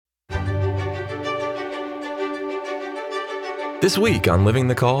This week on Living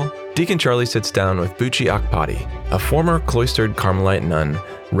the Call, Deacon Charlie sits down with Buchi Akpati, a former cloistered Carmelite nun,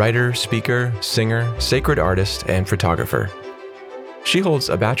 writer, speaker, singer, sacred artist, and photographer. She holds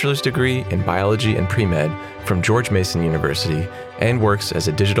a bachelor's degree in biology and pre-med from George Mason University and works as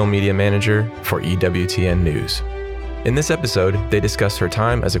a digital media manager for EWTN News. In this episode, they discuss her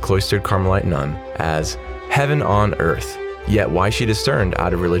time as a cloistered Carmelite nun as heaven on earth, yet why she discerned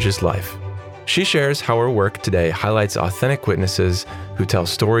out of religious life. She shares how her work today highlights authentic witnesses who tell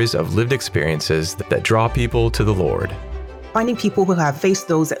stories of lived experiences that draw people to the Lord. Finding people who have faced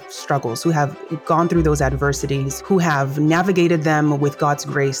those struggles, who have gone through those adversities, who have navigated them with God's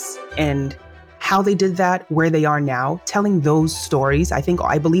grace, and how they did that, where they are now, telling those stories, I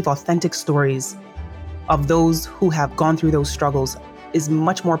believe authentic stories of those who have gone through those struggles is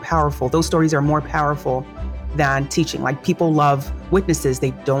much more powerful. Those stories are more powerful than teaching. Like, people love witnesses,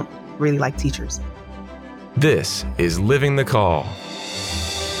 they don't really like teachers. This is Living the Call.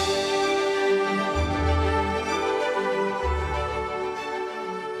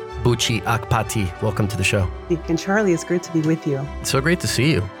 Buchi Akpati, welcome to the show. And Charlie, it's great to be with you. It's so great to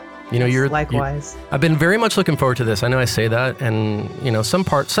see you. You know, likewise. I've been very much looking forward to this. I know I say that, and you know, some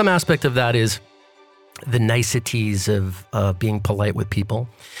aspect of that is the niceties of being polite with people.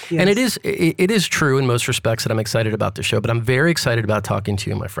 Yes. And it is true in most respects that I'm excited about the show, but I'm very excited about talking to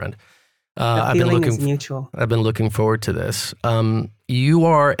you, my friend. The feeling is mutual. I've been looking forward to this. You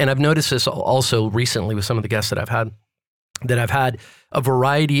are, and I've noticed this also recently with some of the guests that I've had a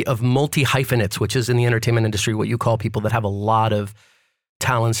variety of multi-hyphenates, which is in the entertainment industry, what you call people that have a lot of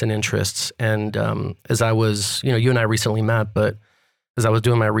talents and interests. And as I was, you and I recently met, but as I was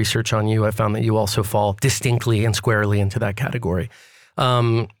doing my research on you, I found that you also fall distinctly and squarely into that category.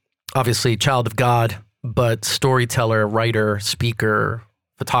 Obviously, child of God, but storyteller, writer, speaker,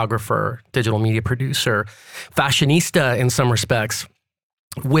 photographer, digital media producer, fashionista in some respects,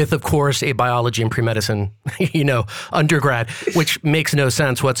 with, of course, a biology and pre-medicine, undergrad, which makes no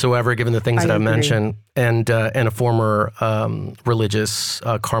sense whatsoever given the things that I've mentioned, and a former religious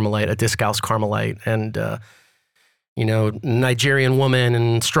Carmelite, a Discalced Carmelite, and Nigerian woman,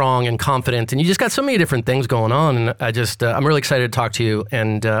 and strong and confident, and you just got so many different things going on, and I'm really excited to talk to you.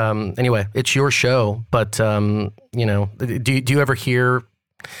 And anyway, it's your show, but do you ever hear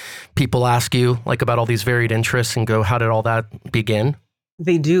people ask you like about all these varied interests and go, how did all that begin?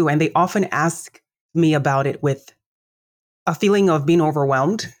 They do. And they often ask me about it with a feeling of being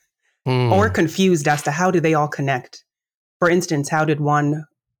overwhelmed or confused as to how do they all connect. For instance, how did one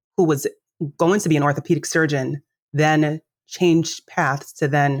who was going to be an orthopedic surgeon then change paths to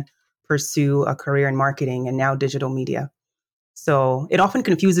then pursue a career in marketing and now digital media? So it often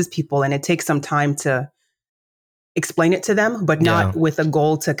confuses people, and it takes some time to explain it to them, but not with a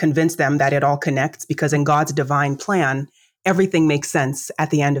goal to convince them that it all connects, because in God's divine plan, everything makes sense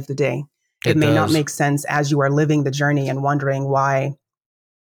at the end of the day. It may not make sense as you are living the journey and wondering why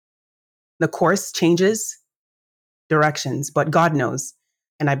the course changes directions, but God knows.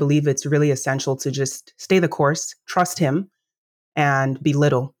 And I believe it's really essential to just stay the course, trust Him, and be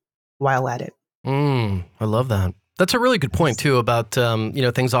little while at it. I love that. That's a really good point too about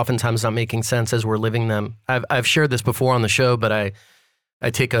things oftentimes not making sense as we're living them. I've shared this before on the show, but I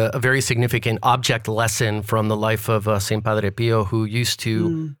take a very significant object lesson from the life of Saint Padre Pio, who used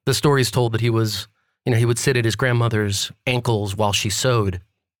to, the story is told that he was, he would sit at his grandmother's ankles while she sewed,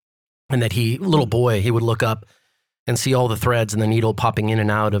 and that he would look up and see all the threads and the needle popping in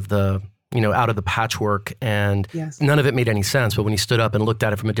and out of the patchwork, and none of it made any sense. But when he stood up and looked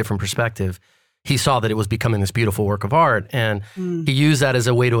at it from a different perspective, he saw that it was becoming this beautiful work of art. And he used that as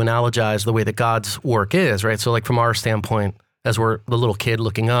a way to analogize the way that God's work is, right? So like from our standpoint, as we're the little kid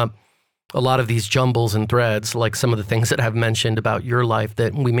looking up, a lot of these jumbles and threads, like some of the things that I've mentioned about your life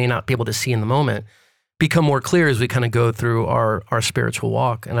that we may not be able to see in the moment, become more clear as we kind of go through our spiritual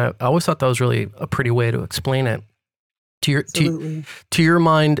walk. And I always thought that was really a pretty way to explain it. To your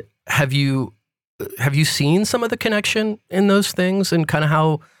mind, have you seen some of the connection in those things, and kind of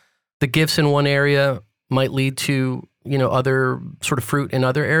how the gifts in one area might lead to other sort of fruit in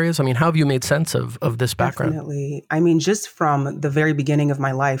other areas? I mean, how have you made sense of this background? Definitely. I mean, just from the very beginning of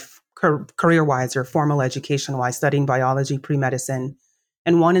my life, career-wise or formal education-wise, studying biology, pre-medicine,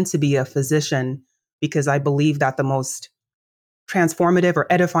 and wanting to be a physician, because I believe that the most transformative or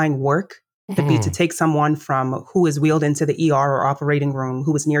edifying work could be to take someone from who is wheeled into the ER or operating room,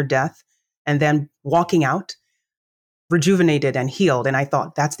 who was near death, and then walking out rejuvenated and healed. And I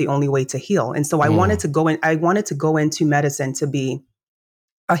thought that's the only way to heal. And so I wanted to go into medicine to be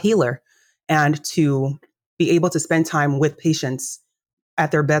a healer and to be able to spend time with patients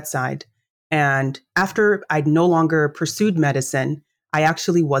at their bedside And after I'd no longer pursued medicine, I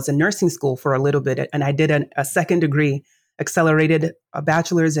actually was in nursing school for a little bit. And I did a second degree, accelerated a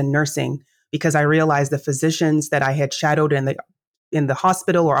bachelor's in nursing, because I realized the physicians that I had shadowed in the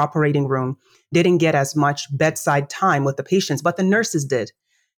hospital or operating room didn't get as much bedside time with the patients, but the nurses did.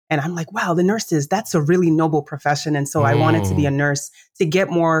 And I'm like, wow, the nurses, that's a really noble profession. And so I wanted to be a nurse to get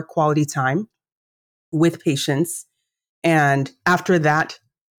more quality time with patients. And after that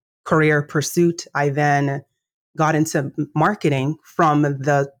career pursuit, I then got into marketing from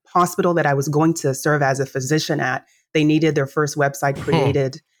the hospital that I was going to serve as a physician at. They needed their first website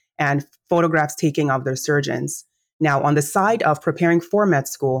created and photographs taken of their surgeons. Now, on the side of preparing for med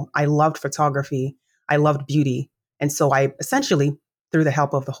school, I loved photography. I loved beauty. And so I essentially, through the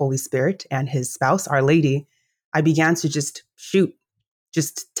help of the Holy Spirit and his spouse, Our Lady, I began to just shoot,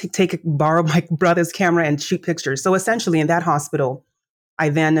 borrow my brother's camera and shoot pictures. So essentially in that hospital, I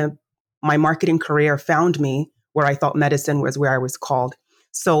then, my marketing career found me where I thought medicine was where I was called.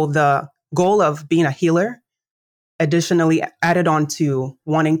 So the goal of being a healer additionally added on to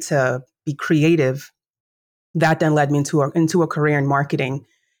wanting to be creative. That then led me into a career in marketing,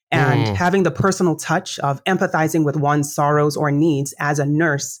 and having the personal touch of empathizing with one's sorrows or needs as a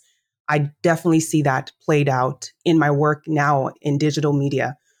nurse. I definitely see that played out in my work now in digital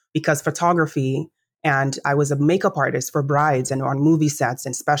media, because photography, and I was a makeup artist for brides and on movie sets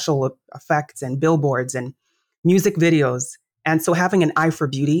and special effects and billboards and music videos. And so having an eye for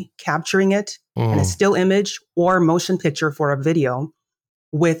beauty, capturing it in a still image or motion picture for a video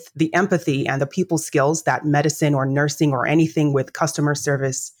with the empathy and the people skills that medicine or nursing or anything with customer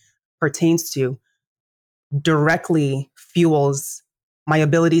service pertains to, directly fuels my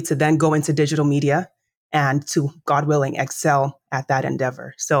ability to then go into digital media and to, God willing, excel at that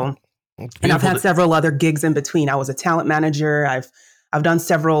endeavor. So, and I've had several other gigs in between. I was a talent manager. I've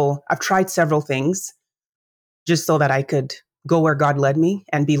tried several things just so that I could go where God led me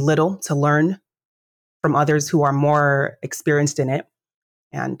and be little to learn from others who are more experienced in it.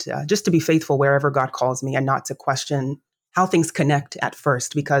 And just to be faithful wherever God calls me and not to question how things connect at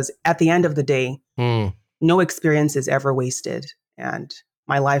first, because at the end of the day, no experience is ever wasted. And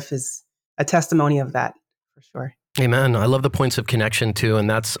my life is a testimony of that, for sure. Amen. I love the points of connection too. And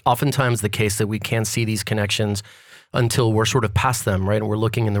that's oftentimes the case, that we can't see these connections until we're sort of past them, right? And we're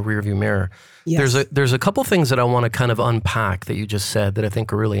looking in the rearview mirror. Yes. There's a couple things that I want to kind of unpack that you just said that I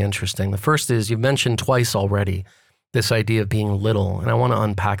think are really interesting. The first is, you've mentioned twice already this idea of being little, and I want to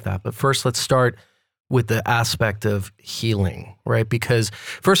unpack that. But first, let's start with the aspect of healing, right? Because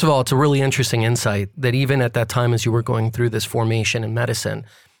first of all, it's a really interesting insight that even at that time, as you were going through this formation in medicine,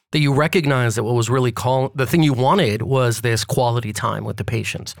 that you recognized that what was really the thing you wanted was this quality time with the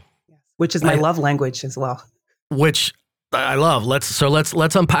patients. Which is my love language as well. Which I love. Let's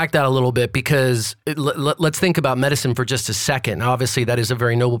unpack that a little bit, because let's think about medicine for just a second. Now, obviously, that is a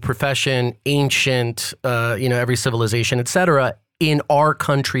very noble profession, ancient, every civilization, et cetera. In our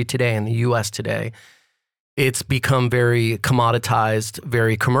country today, in the U.S. today, it's become very commoditized,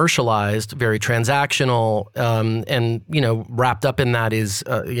 very commercialized, very transactional, and wrapped up in that is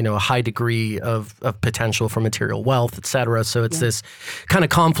a high degree of potential for material wealth, et cetera. So it's this kind of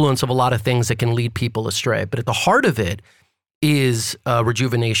confluence of a lot of things that can lead people astray. But at the heart of it is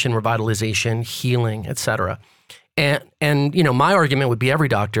rejuvenation, revitalization, healing, et cetera. And my argument would be every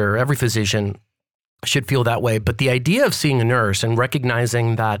doctor, every physician should feel that way. But the idea of seeing a nurse and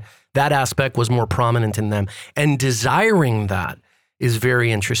recognizing that aspect was more prominent in them and desiring that is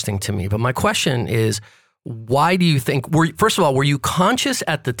very interesting to me. But my question is, why do you think, first of all, were you conscious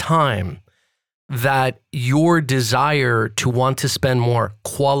at the time that your desire to want to spend more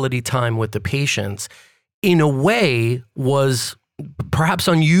quality time with the patients in a way was perhaps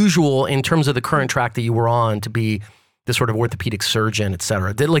unusual in terms of the current track that you were on to be the sort of orthopedic surgeon, et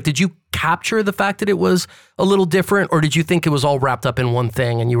cetera? Did you capture the fact that it was a little different, or did you think it was all wrapped up in one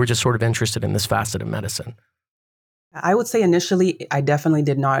thing and you were just sort of interested in this facet of medicine? I would say initially, I definitely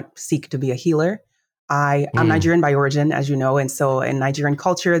did not seek to be a healer. I'm Nigerian by origin, as you know. And so in Nigerian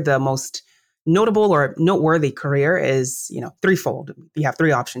culture, the most notable or noteworthy career is, threefold. You have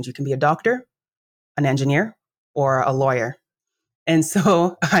three options. You can be a doctor, an engineer, or a lawyer. And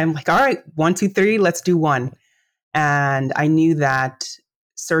so I'm like, all right, 1, 2, 3, let's do one. And I knew that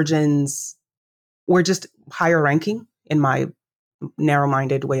surgeons were just higher ranking in my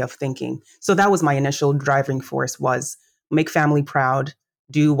narrow-minded way of thinking. So that was my initial driving force, was make family proud,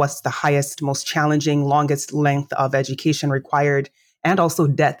 do what's the highest, most challenging, longest length of education required, and also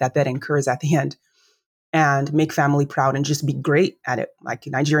debt that incurs at the end, and make family proud and just be great at it. Like,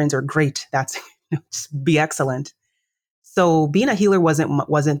 Nigerians are great. That's just be excellent. So being a healer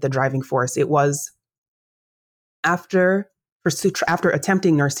wasn't the driving force. It was after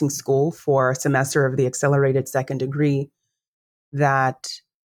attempting nursing school for a semester of the accelerated second degree that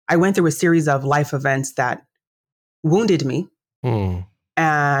I went through a series of life events that wounded me.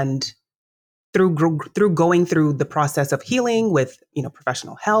 And through going through the process of healing with,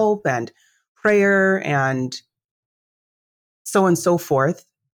 professional help and prayer and so on and so forth,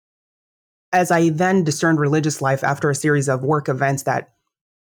 as I then discerned religious life after a series of work events that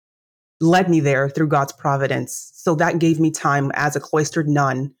led me there through God's providence. So that gave me time as a cloistered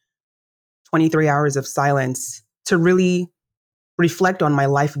nun, 23 hours of silence, to really reflect on my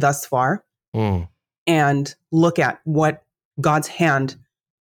life thus far and look at what God's hand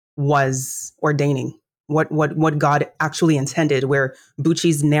was ordaining, what God actually intended, where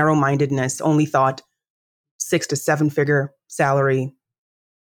Buchi's narrow-mindedness only thought 6 to 7 figure salary,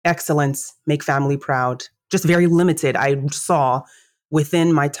 excellence, make family proud, just very limited. I saw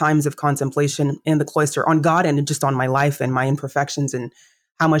within my times of contemplation in the cloister on God and just on my life and my imperfections and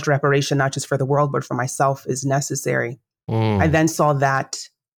how much reparation, not just for the world, but for myself, is necessary. I then saw that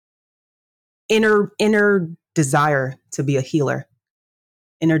inner desire to be a healer,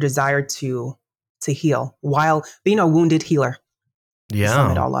 inner desire to heal while being a wounded healer. Yeah. To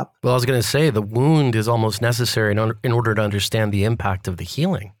sum it all up. Well, I was going to say the wound is almost necessary in order to understand the impact of the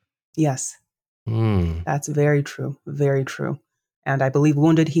healing. Yes. That's very true. Very true. And I believe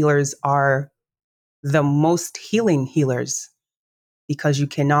wounded healers are the most healing healers, because you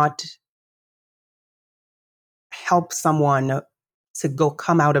cannot help someone to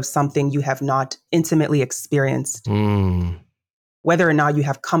come out of something you have not intimately experienced. Whether or not you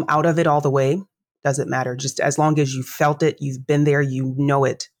have come out of it all the way, doesn't matter. Just as long as you felt it, you've been there, you know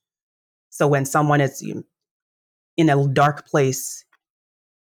it. So when someone is in a dark place,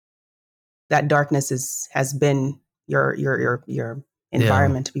 that darkness has been your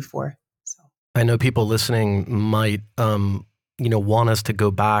environment before. So I know people listening might want us to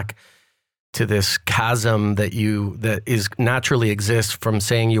go back to this chasm that is naturally exists from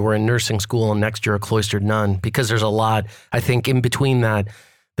saying you were in nursing school and next you're a cloistered nun, because there's a lot, I think, in between that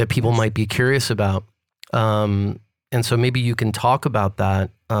people might be curious about. And so maybe you can talk about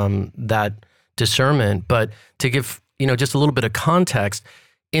that, that discernment, but to give, just a little bit of context,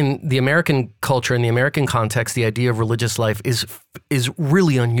 in the American culture, in the American context, the idea of religious life is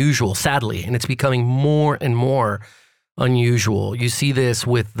really unusual, sadly, and it's becoming more and more unusual. You see this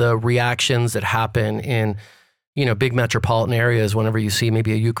with the reactions that happen in, big metropolitan areas whenever you see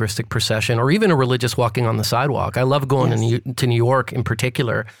maybe a Eucharistic procession or even a religious walking on the sidewalk. I love going to New York in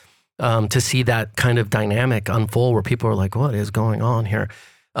particular to see that kind of dynamic unfold where people are like, what is going on here?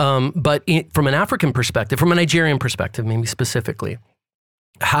 But from an African perspective, from a Nigerian perspective, maybe specifically,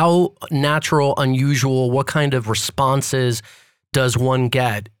 how natural, unusual, what kind of responses does one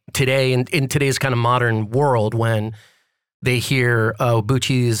get today in today's kind of modern world when they hear, oh,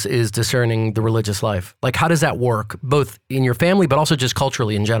 Buchi is discerning the religious life? Like, how does that work, both in your family, but also just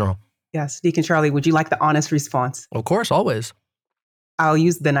culturally in general? Yes. Deacon Charlie, would you like the honest response? Of course, always. I'll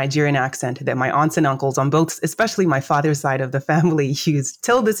use the Nigerian accent that my aunts and uncles on both, especially my father's side of the family, use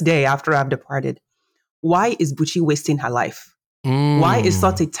till this day after I've departed. Why is Buchi wasting her life? Why is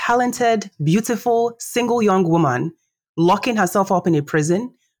such a talented, beautiful, single young woman locking herself up in a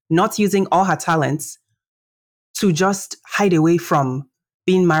prison, not using all her talents to just hide away from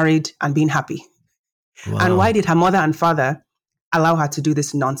being married and being happy? Wow. And why did her mother and father allow her to do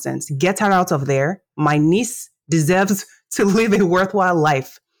this nonsense? Get her out of there. My niece deserves to live a worthwhile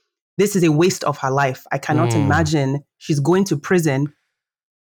life. This is a waste of her life. I cannot imagine she's going to prison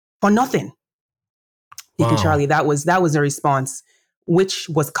for nothing. Deacon Charlie, that was a response which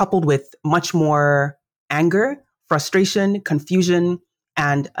was coupled with much more anger, frustration, confusion,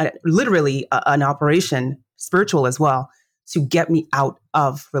 and literally an operation, spiritual as well, to get me out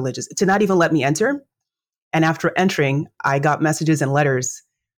of religious, to not even let me enter. And after entering, I got messages and letters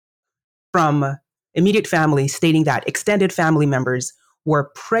from immediate family stating that extended family members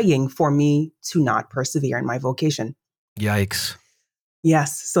were praying for me to not persevere in my vocation. Yikes.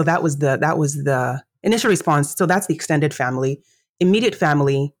 Yes. So that was the initial response. So that's the extended family. Immediate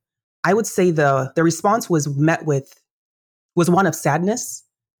family, I would say the response was one of sadness,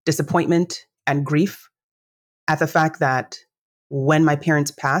 disappointment, and grief at the fact that when my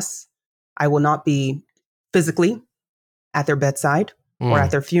parents pass, I will not be physically at their bedside or at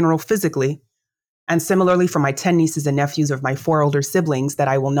their funeral physically. And similarly for my 10 nieces and nephews of my 4 older siblings, that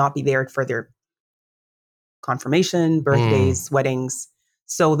I will not be there for their confirmation, birthdays, weddings.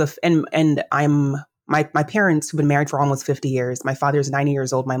 So my parents have been married for almost 50 years. My father's 90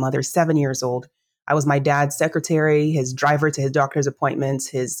 years old. My mother's 7 years old. I was my dad's secretary, his driver to his doctor's appointments,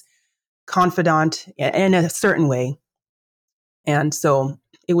 his confidant in a certain way. And so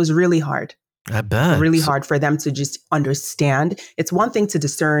it was really hard. I bet. Really hard for them to just understand. It's one thing to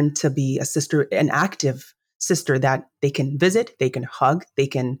discern, to be a sister, an active sister that they can visit, they can hug, they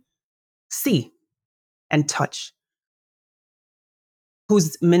can see and touch,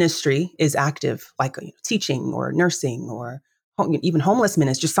 whose ministry is active, like teaching or nursing or even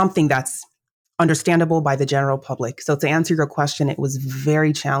homelessness, just something that's understandable by the general public. So to answer your question, it was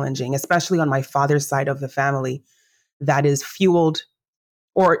very challenging, especially on my father's side of the family, that is fueled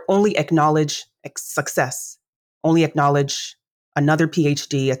or only acknowledge success, only acknowledge another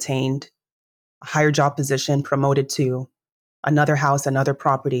PhD attained, a higher job position promoted to, another house, another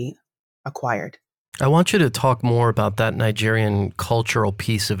property acquired. I want you to talk more about that Nigerian cultural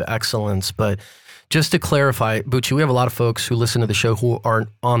piece of excellence, but just to clarify, Buchi, we have a lot of folks who listen to the show who aren't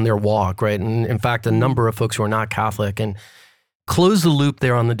on their walk, right? And in fact, a number of folks who are not Catholic. And close the loop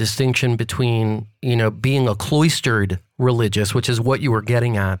there on the distinction between, being a cloistered religious, which is what you were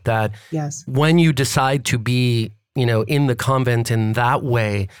getting at, that yes, when you decide to be, in the convent in that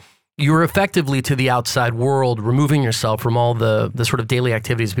way, you're effectively to the outside world, removing yourself from all the sort of daily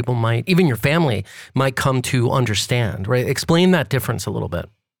activities people might, even your family, might come to understand, right? Explain that difference a little bit.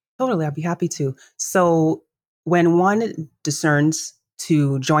 Totally, I'd be happy to. So when one discerns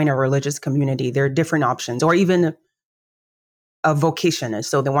to join a religious community, there are different options, or even a vocation.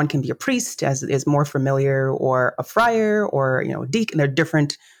 So the one can be a priest, as is more familiar, or a friar, or deacon. There are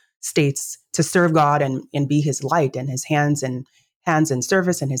different states to serve God and be His light, and His hands in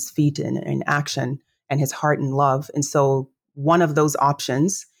service, and His feet in action, and His heart in love. And so one of those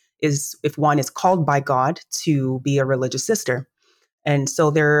options is if one is called by God to be a religious sister. And so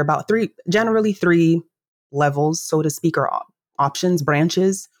there are about generally three levels, so to speak, or options,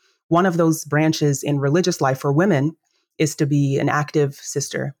 branches. One of those branches in religious life for women is to be an active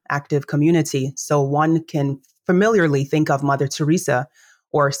sister, active community. So one can familiarly think of Mother Teresa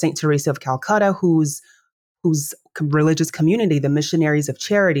or Saint Teresa of Calcutta, whose religious community, the missionaries of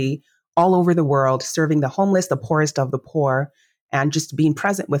charity all over the world, serving the homeless, the poorest of the poor, and just being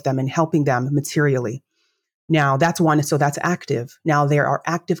present with them and helping them materially. Now, that's one, so that's active. Now, there are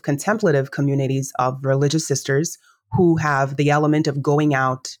active contemplative communities of religious sisters who have the element of going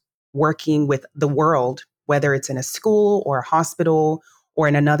out, working with the world, whether it's in a school or a hospital or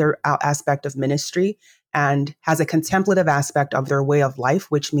in another aspect of ministry, and has a contemplative aspect of their way of life,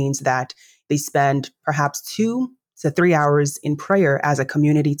 which means that they spend perhaps 2 to 3 hours in prayer as a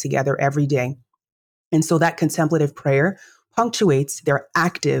community together every day. And so that contemplative prayer punctuates their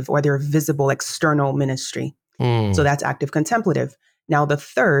active or their visible external ministry. So that's active contemplative. Now, the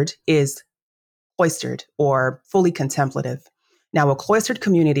third is cloistered or fully contemplative. Now, a cloistered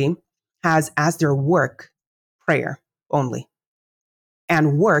community has as their work prayer only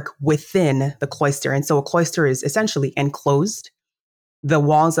and work within the cloister. And so a cloister is essentially enclosed. The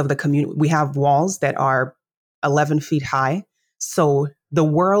walls of the community, we have walls that are 11 feet high. So the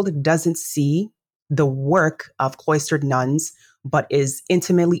world doesn't see the work of cloistered nuns, but is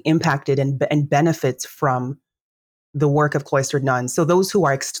intimately impacted and benefits from the work of cloistered nuns. So those who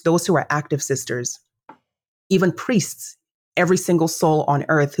are active sisters, even priests, every single soul on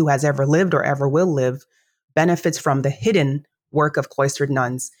earth who has ever lived or ever will live benefits from the hidden work of cloistered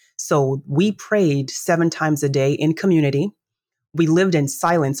nuns. So we prayed 7 times a day in community. We lived in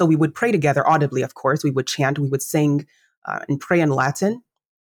silence. So we would pray together audibly, of course. We would chant, we would sing and pray in Latin.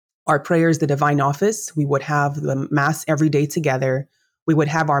 Our prayers, the divine office. We would have the mass every day together. We would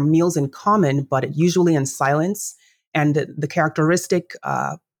have our meals in common, but usually in silence. And the characteristic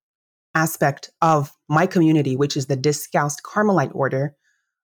aspect of my community, which is the Discalced Carmelite order,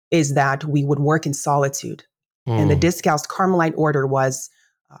 is that we would work in solitude. And the Discalced Carmelite order was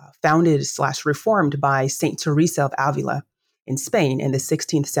founded/reformed by Saint Teresa of Avila in Spain in the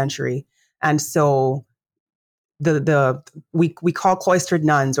 16th century. And so we call cloistered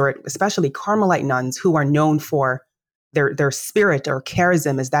nuns, or especially Carmelite nuns, who are known for their spirit or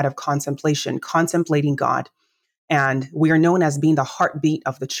charism is that of contemplation, contemplating God. And we are known as being the heartbeat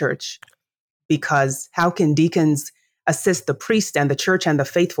of the church, because how can deacons assist the priest and the church and the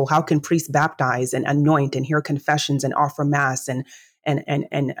faithful? How can priests baptize and anoint and hear confessions and offer mass and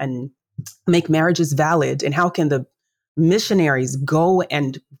make marriages valid? And how can the missionaries go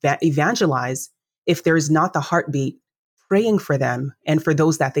and evangelize if there is not the heartbeat praying for them and for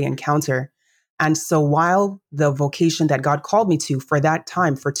those that they encounter? And so while the vocation that God called me to for that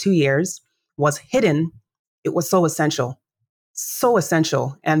time, for 2 years, was hidden, it was so essential.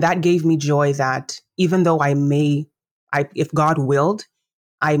 And that gave me joy that even though if God willed,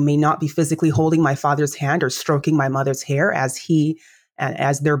 I may not be physically holding my father's hand or stroking my mother's hair as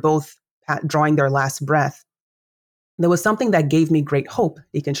they're both drawing their last breath. There was something that gave me great hope,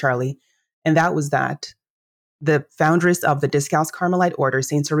 Deacon Charlie, and that was that the foundress of the Discalced Carmelite Order,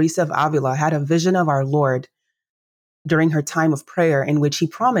 St. Teresa of Avila, had a vision of our Lord during her time of prayer in which he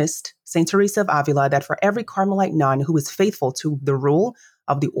promised St. Teresa of Avila that for every Carmelite nun who is faithful to the rule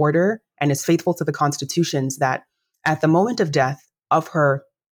of the order and is faithful to the constitutions, that at the moment of death of her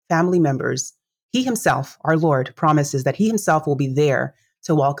family members, he himself, our Lord, promises that he himself will be there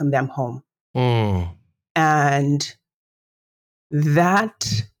to welcome them home. And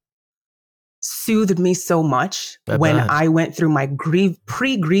that soothed me so much when I went through my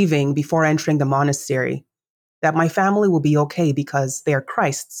pre-grieving before entering the monastery, that my family will be okay because they are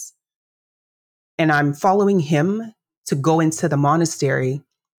Christ's. And I'm following him to go into the monastery.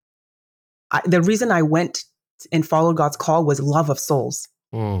 The reason I went and followed God's call was love of souls,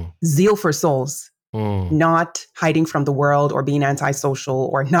 zeal for souls, not hiding from the world or being antisocial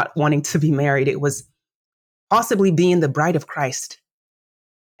or not wanting to be married. It was possibly being the bride of Christ.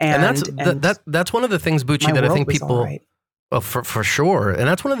 And that's one of the things, Buchi, that I think people, right. For sure. And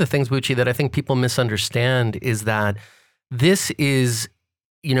that's one of the things, Buchi, that I think people misunderstand is that this is,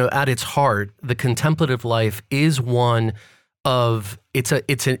 at its heart, the contemplative life is one of, it's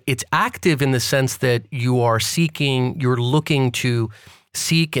active in the sense that you're looking to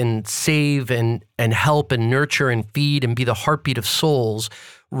seek and save and help and nurture and feed and be the heartbeat of souls,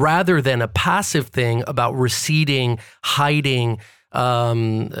 rather than a passive thing about receding, hiding,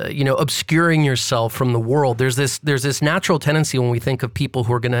 obscuring yourself from the world. There's this natural tendency when we think of people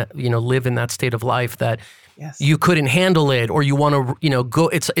who are going to, live in that state of life that you couldn't handle it, or you want to, go.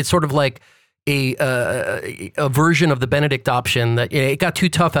 It's sort of like a version of the Benedict option that it got too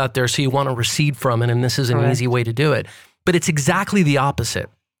tough out there, so you want to recede from it, and this is an easy way to do it. But it's exactly the opposite.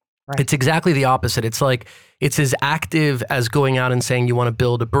 Right. It's exactly the opposite. It's like, it's as active as going out and saying you want to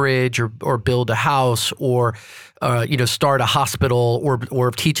build a bridge or build a house or, start a hospital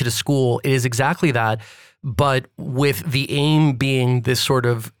or teach at a school. It is exactly that, but with the aim being this sort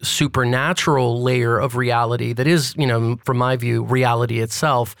of supernatural layer of reality that is, from my view, reality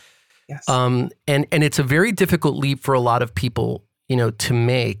itself. Yes. And it's a very difficult leap for a lot of people, to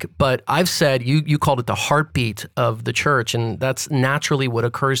make. But I've said, you called it the heartbeat of the church. And that's naturally what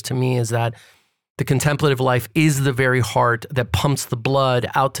occurs to me, is that the contemplative life is the very heart that pumps the blood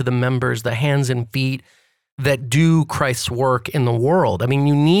out to the members, the hands and feet that do Christ's work in the world. I mean,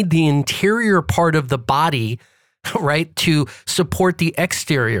 you need the interior part of the body, right, to support the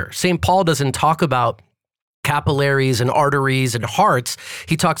exterior. St. Paul doesn't talk about capillaries and arteries and hearts.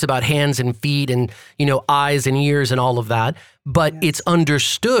 He talks about hands and feet and, eyes and ears and all of that. But it's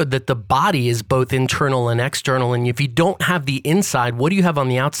understood that the body is both internal and external. And if you don't have the inside, what do you have on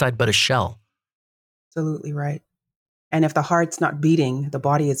the outside but a shell? Absolutely right. And if the heart's not beating, the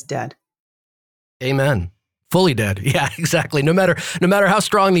body is dead. Amen. Fully dead. Yeah, exactly. No matter how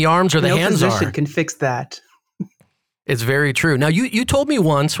strong the arms or the hands are. No physician can fix that. It's very true. Now, you told me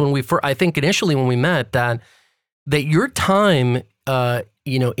once I think initially when we met that your time, in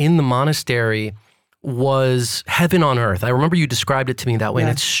the monastery was heaven on earth. I remember you described it to me that way,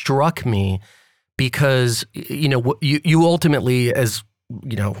 and it struck me because, you ultimately, as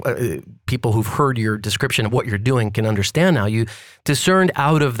people who've heard your description of what you're doing can understand now, you discerned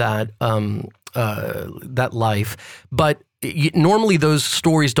out of that, that life. But normally those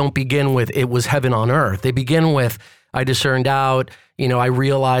stories don't begin with, it was heaven on earth. They begin with, I discerned out, I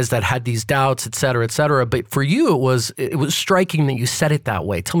realized that I had these doubts, et cetera, et cetera. But for you, it was striking that you said it that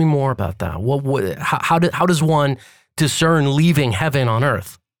way. Tell me more about that. How does one discern leaving heaven on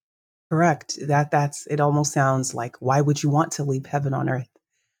earth? Correct. It almost sounds like, why would you want to leave heaven on earth?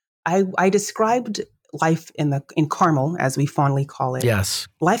 I described life in Carmel, as we fondly call it. Yes.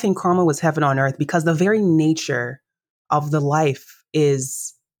 Life in Carmel was heaven on earth because the very nature of the life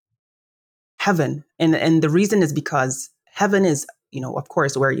is heaven. And the reason is because heaven is, of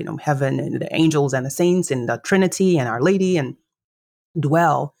course, where, heaven and the angels and the saints and the Trinity and Our Lady and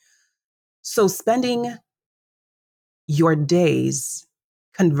dwell. So spending your days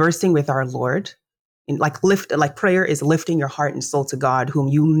conversing with our Lord, and like prayer is lifting your heart and soul to God, whom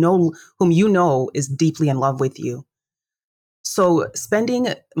you know is deeply in love with you. So spending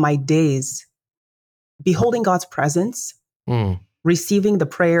my days beholding God's presence, receiving the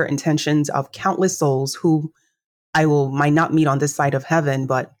prayer intentions of countless souls who might not meet on this side of heaven,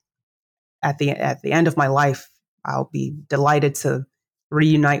 but at the end of my life, I'll be delighted to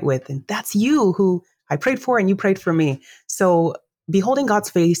reunite with. And that's you who I prayed for and you prayed for me. So beholding God's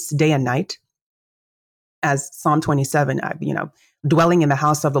face day and night, as Psalm 27, dwelling in the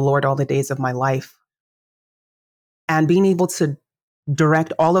house of the Lord all the days of my life, and being able to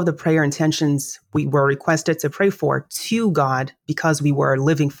direct all of the prayer intentions we were requested to pray for to God, because we were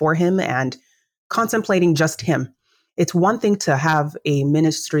living for him and contemplating just him. It's one thing to have a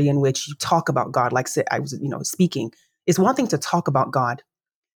ministry in which you talk about God, like I was, speaking. It's one thing to talk about God.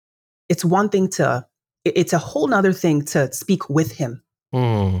 It's a whole nother thing to speak with him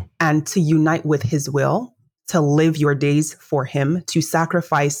and to unite with his will, to live your days for him, to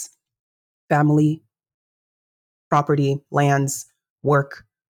sacrifice family, property, lands, work,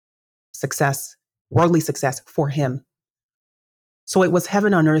 success, worldly success for him. So it was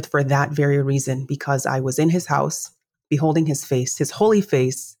heaven on earth for that very reason, because I was in his house, beholding his face, his holy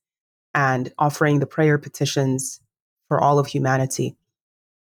face, and offering the prayer petitions for all of humanity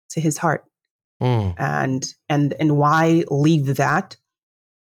to his heart. And why leave that?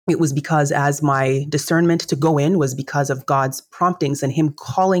 It was because as my discernment to go in was because of God's promptings and him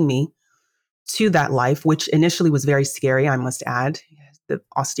calling me to that life, which initially was very scary, I must add. The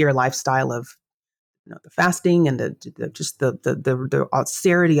austere lifestyle of the fasting and the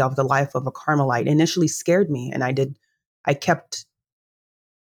austerity of the life of a Carmelite initially scared me. And I kept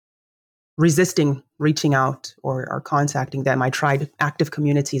resisting reaching out or contacting them. I tried active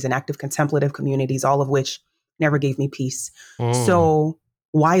communities and active contemplative communities, all of which never gave me peace. So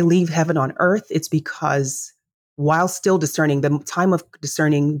why leave heaven on earth? It's because while still discerning, the time of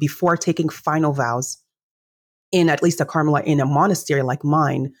discerning before taking final vows in at least a Carmelite, in a monastery like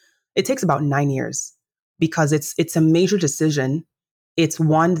mine, it takes about 9 years, because it's a major decision. It's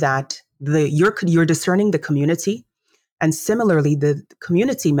one that you're discerning the community. And similarly, the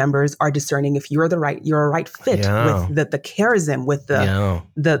community members are discerning if you're a right fit with the charism, with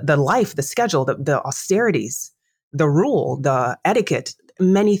the life, the schedule, the austerities, the rule, the etiquette,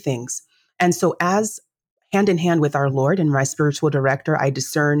 many things. And so as hand in hand with our Lord and my spiritual director, I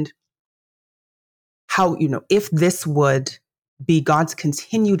discerned how, if this would be God's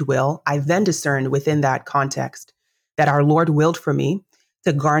continued will. I then discerned within that context that our Lord willed for me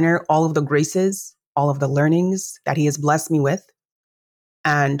to garner all of the graces, all of the learnings that he has blessed me with,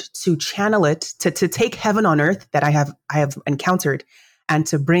 and to channel it, to take heaven on earth that I have encountered, and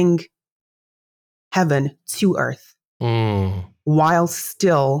to bring heaven to earth while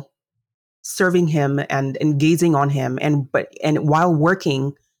still serving him and gazing on him, and while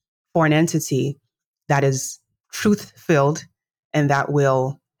working for an entity that is truth-filled and that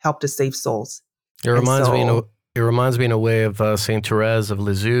will help to save souls. It reminds me in a way of Saint Therese of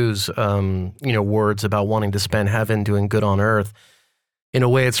Lisieux's, words about wanting to spend heaven doing good on earth. In a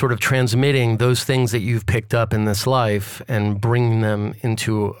way, it's sort of transmitting those things that you've picked up in this life and bringing them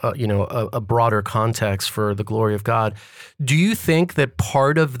into, a broader context for the glory of God. Do you think that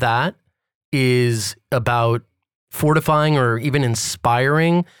part of that is about fortifying or even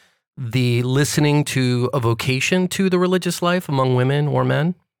inspiring the listening to a vocation to the religious life among women or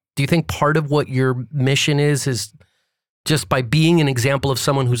men? Do you think part of what your mission is just by being an example of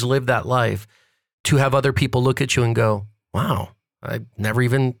someone who's lived that life, to have other people look at you and go, wow, I never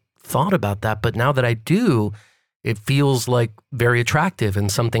even thought about that, but now that I do, it feels like very attractive and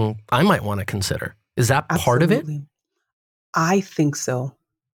something I might want to consider. Is that part of it? I think so.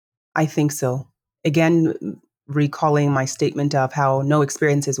 Again, recalling my statement of how no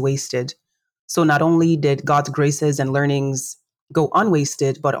experience is wasted. So not only did God's graces and learnings go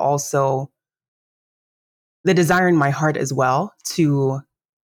unwasted, but also the desire in my heart as well to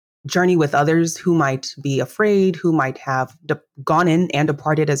journey with others who might be afraid, who might have gone in and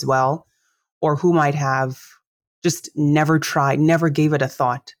departed as well, or who might have just never tried, never gave it a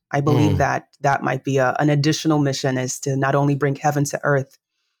thought. I believe that might be an additional mission, is to not only bring heaven to earth,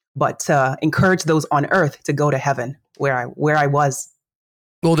 but to encourage those on earth to go to heaven where I was.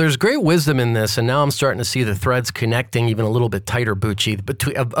 Well, there's great wisdom in this, and now I'm starting to see the threads connecting even a little bit tighter, Buchi,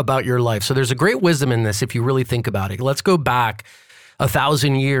 about your life. So there's a great wisdom in this if you really think about it. Let's go back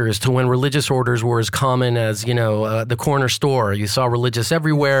 1,000 years to when religious orders were as common as, the corner store. You saw religious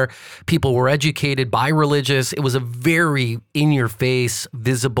everywhere. People were educated by religious. It was a very in-your-face,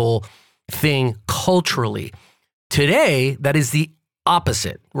 visible thing culturally. Today, that is the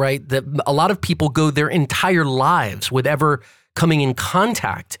opposite, right? That a lot of people go their entire lives with ever coming in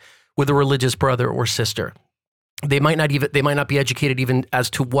contact with a religious brother or sister. They might not be educated even as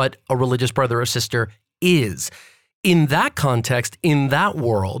to what a religious brother or sister is. In that context, in that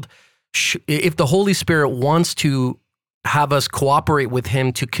world, if the Holy Spirit wants to have us cooperate with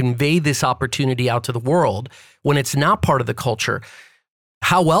him to convey this opportunity out to the world when it's not part of the culture,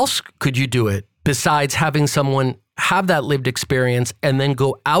 how else could you do it besides having someone have that lived experience and then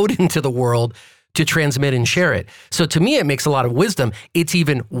go out into the world to transmit and share it. So to me, it makes a lot of wisdom. It's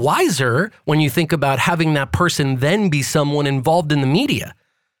even wiser when you think about having that person then be someone involved in the media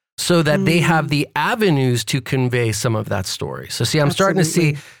so that they have the avenues to convey some of that story. So see, I'm starting to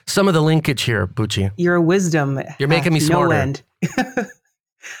see some of the linkage here, Buchi. Your wisdom. You're making me smarter. No end.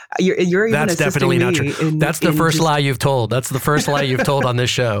 You're even That's definitely not true. That's the first lie you've told. That's the first lie you've told on this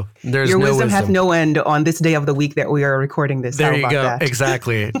show. There's your no wisdom hath no end on this day of the week that we are recording this. There you go. That?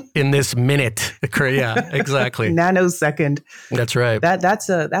 Exactly. In this minute. Yeah, exactly. Nanosecond. That's right. That's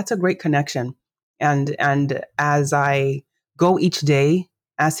a great connection. And as I go each day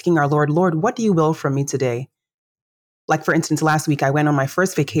asking our Lord, what do you will from me today? Like, for instance, last week I went on my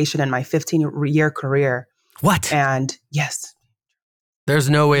first vacation in my 15-year career. What? And yes.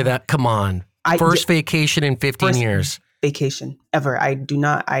 There's no way that, come on. First vacation in 15 years. Vacation ever. I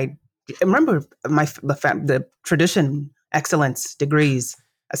remember the tradition, excellence, degrees,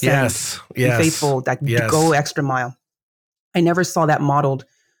 ascend, yes. be faithful, go extra mile. I never saw that modeled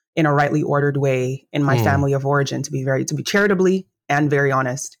in a rightly ordered way in my family of origin, to be charitably and very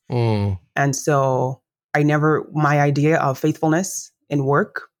honest. And so my idea of faithfulness in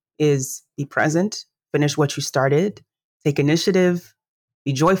work is be present, finish what you started, take initiative,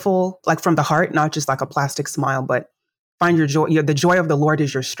 be joyful, like from the heart, not just like a plastic smile, but find your joy. The joy of the Lord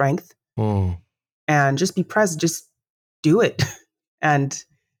is your strength. And just be present, just do it and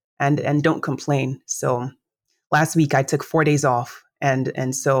don't complain. So last week I took 4 days off.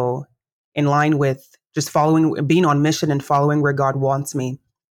 And so in line with just being on mission and following where God wants me,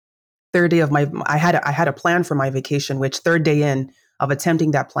 third day of I had a plan for my vacation, which third day in of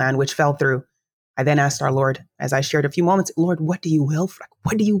attempting that plan, which fell through. I then asked our Lord, as I shared a few moments, Lord, what do you will?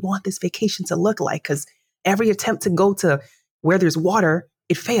 What do you want this vacation to look like? Because every attempt to go to where there's water,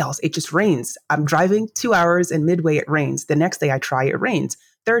 it fails. It just rains. I'm driving 2 hours and midway it rains. The next day I try, it rains.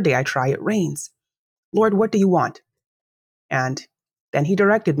 Third day I try, it rains. Lord, what do you want? And then he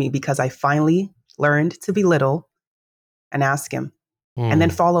directed me because I finally learned to be little and ask him and then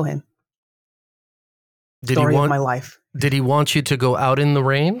follow him. Story of my life. Did he want you to go out in the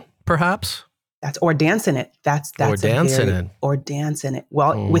rain, perhaps? Or dance in it. Or dance in it.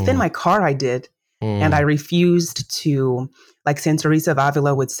 Well, within my car, I did. And I refused to, like Saint Teresa of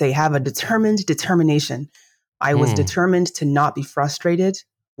Avila would say, have a determination. I was determined to not be frustrated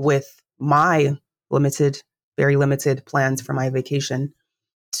with my very limited plans for my vacation,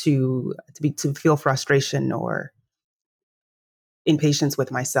 to feel frustration or impatience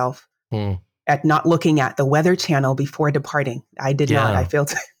with myself at not looking at the Weather Channel before departing. I did not.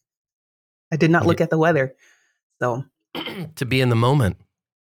 I did not look at the weather. So to be in the moment.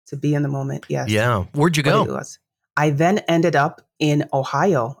 Yes. Yeah. Where'd you go? I then ended up in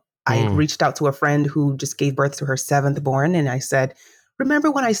Ohio. I reached out to a friend who just gave birth to her 7th born. And I said, remember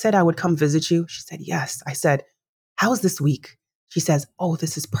when I said I would come visit you? She said, yes. I said, how's this week? She says, oh,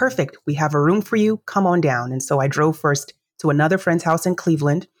 this is perfect. We have a room for you. Come on down. And so I drove first to another friend's house in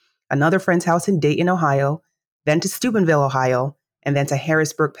Cleveland, another friend's house in Dayton, Ohio, then to Steubenville, Ohio, and then to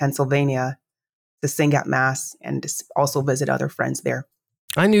Harrisburg, Pennsylvania, to sing at Mass and also visit other friends there.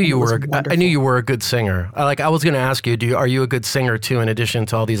 I knew you were a good singer. I was going to ask you, are you a good singer too, in addition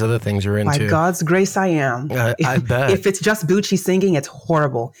to all these other things you're into? By God's grace, I am. I bet. If it's just Buchi singing, it's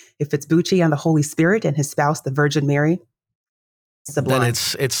horrible. If it's Buchi and the Holy Spirit and his spouse, the Virgin Mary, sublime. Then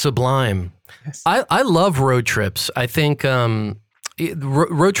it's sublime. Yes. I love road trips. I think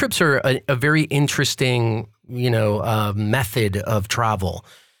road trips are a very interesting, method of travel.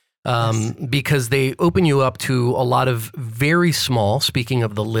 Because they open you up to a lot of very small, speaking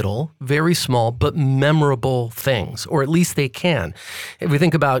of the little, very small but memorable things, or at least they can. If we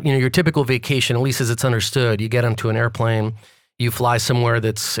think about, your typical vacation, at least as it's understood, you get onto an airplane, you fly somewhere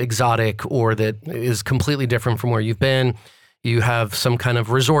that's exotic or that is completely different from where you've been. You have some kind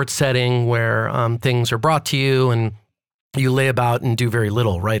of resort setting where things are brought to you and you lay about and do very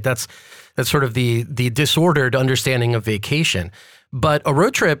little, right? That's sort of the disordered understanding of vacation. But a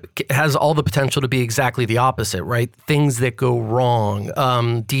road trip has all the potential to be exactly the opposite, right? Things that go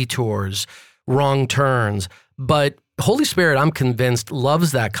wrong, detours, wrong turns. But Holy Spirit, I'm convinced,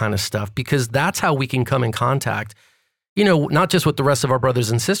 loves that kind of stuff because that's how we can come in contact, not just with the rest of our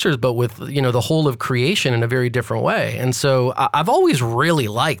brothers and sisters, but with, the whole of creation in a very different way. And so I've always really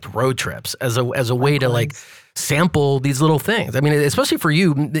liked road trips as a way to sample these little things. I mean, especially for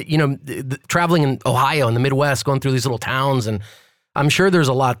you, traveling in Ohio in the Midwest, going through these little towns, and I'm sure there's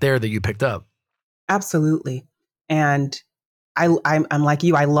a lot there that you picked up. Absolutely. And I'm like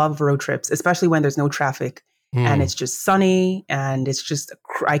you, I love road trips, especially when there's no traffic and it's just sunny and it's just,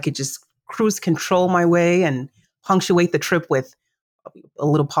 I could just cruise control my way and punctuate the trip with a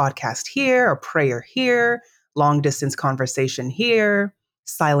little podcast here, a prayer here, long distance conversation here,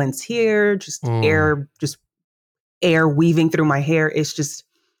 silence here, just air weaving through my hair. It's just,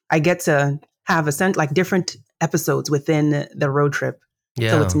 I get to have a sense, like different episodes within the road trip.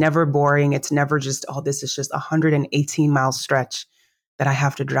 Yeah. So it's never boring. It's never just, oh, this is just a 118-mile stretch that I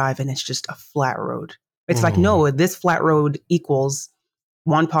have to drive and it's just a flat road. It's like, no, this flat road equals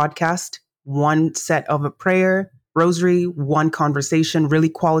one podcast, one set of a prayer, rosary, one conversation, really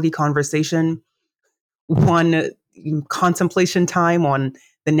quality conversation, one contemplation time on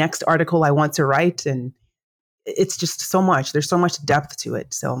the next article I want to write. And it's just so much. There's so much depth to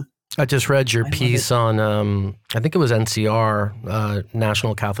it. So I just read your piece on, I think it was NCR,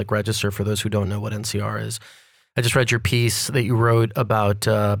 National Catholic Register, for those who don't know what NCR is. I just read your piece that you wrote about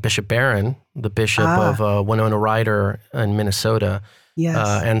Bishop Barron, the bishop of Winona Ryder in Minnesota,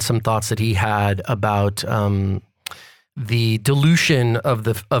 and some thoughts that he had about the dilution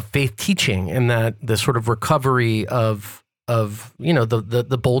of faith teaching, and that the sort of recovery of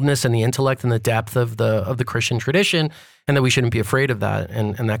the boldness and the intellect and the depth of the Christian tradition, and that we shouldn't be afraid of that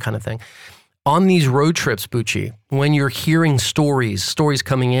and that kind of thing. On these road trips, Buchi, when you're hearing stories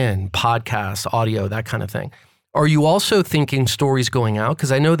coming in, podcasts, audio, that kind of thing, are you also thinking stories going out?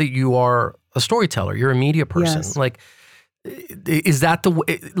 Because I know that you are a storyteller, you're a media person. Yes. Like, is that the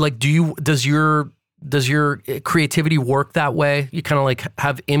way? Like, does your creativity work that way? You kind of like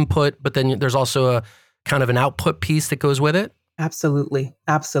have input, but then there's also a kind of an output piece that goes with it? Absolutely.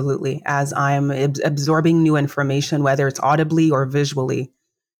 Absolutely. As I'm absorbing new information, whether it's audibly or visually,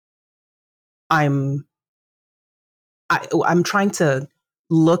 I'm trying to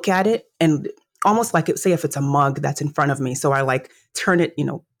look at it and almost like say if it's a mug that's in front of me. So I like turn it,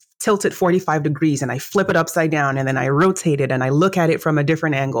 tilt it 45 degrees and I flip it upside down and then I rotate it and I look at it from a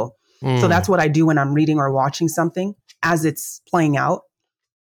different angle. So that's what I do when I'm reading or watching something as it's playing out,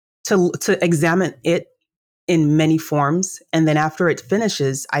 to examine it in many forms. And then after it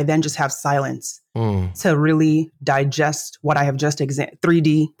finishes, I then just have silence to really digest what I have just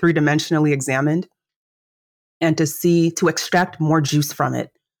three-dimensionally examined, and to extract more juice from it.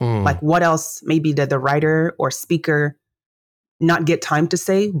 Like what else maybe did the writer or speaker not get time to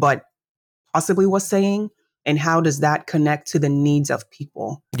say, but possibly was saying, and how does that connect to the needs of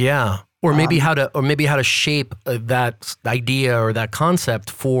people? Yeah. Or maybe how to shape that idea or that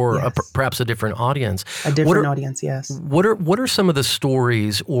concept for perhaps a different audience. A different audience, yes. What are some of the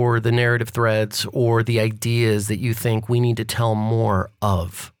stories or the narrative threads or the ideas that you think we need to tell more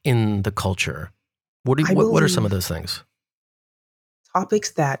of in the culture? What are some of those things?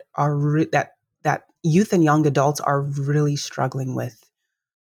 Topics that are that youth and young adults are really struggling with,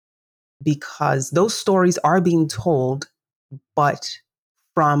 because those stories are being told, but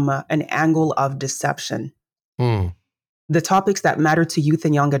from an angle of deception. The topics that matter to youth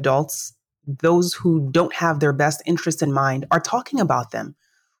and young adults, those who don't have their best interest in mind, are talking about them,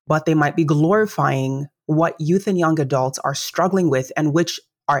 but they might be glorifying what youth and young adults are struggling with, and which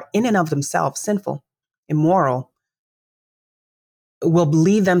are in and of themselves sinful, immoral, will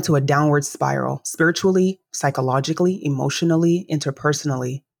lead them to a downward spiral, spiritually, psychologically, emotionally,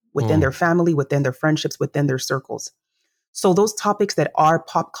 interpersonally, within their family, within their friendships, within their circles. So those topics that are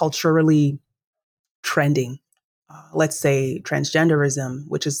pop culturally trending, let's say transgenderism,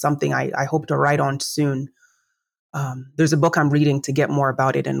 which is something I hope to write on soon. There's a book I'm reading to get more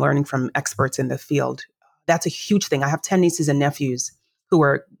about it and learning from experts in the field. That's a huge thing. I have 10 nieces and nephews who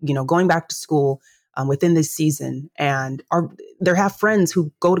are, going back to school within this season, and they have friends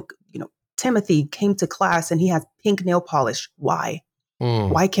who go to, Timothy came to class and he has pink nail polish. Why?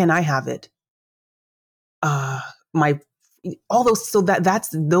 Why can't I have it? All those, so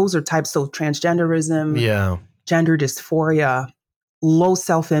those are types. So transgenderism, gender dysphoria, low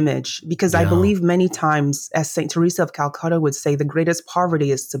self-image, because I believe many times, as St. Teresa of Calcutta would say, the greatest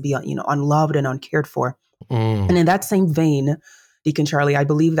poverty is to be, unloved and uncared for. And in that same vein, Deacon Charlie, I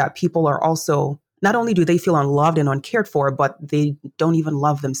believe that people are also, not only do they feel unloved and uncared for, but they don't even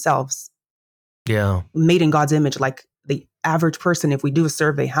love themselves. Yeah. Made in God's image, like the average person, if we do a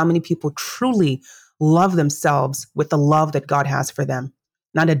survey, how many people truly love themselves with the love that God has for them,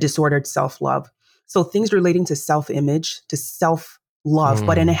 not a disordered self-love. So things relating to self-image, to self-love,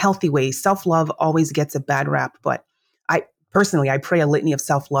 but in a healthy way. Self-love always gets a bad rap, but I pray a litany of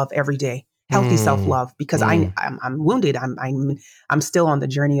self-love every day, healthy self-love, because I'm wounded. I'm still on the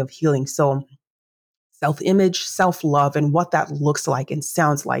journey of healing. So self-image, self-love, and what that looks like and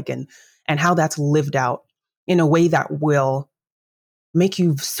sounds like, and how that's lived out in a way that will make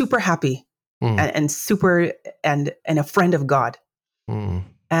you super happy and super and a friend of God. And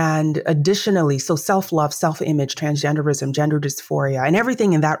And additionally, so self-love, self-image, transgenderism, gender dysphoria, and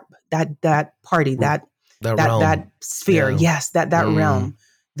everything in that party, that sphere, Yeah. yes, that realm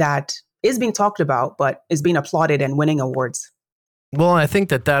that is being talked about, but is being applauded and winning awards. Well, I think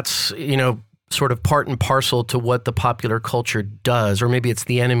that's, sort of part and parcel to what the popular culture does, or maybe it's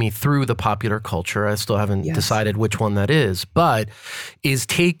the enemy through the popular culture. I still haven't decided which one that is, but is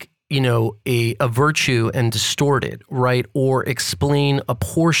take, a virtue and distort it, right? Or explain a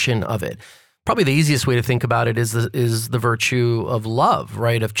portion of it. Probably the easiest way to think about it is the virtue of love,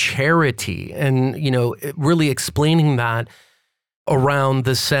 right? Of charity, and, really explaining that around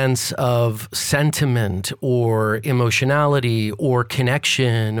the sense of sentiment or emotionality or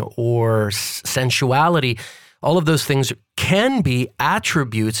connection or sensuality. All of those things can be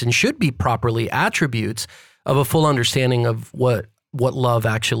attributes and should be properly attributes of a full understanding of what love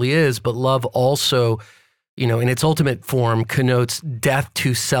actually is. But love also, in its ultimate form, connotes death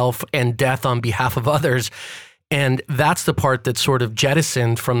to self and death on behalf of others. And that's the part that's sort of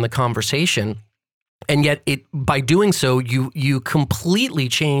jettisoned from the conversation. And yet by doing so, you completely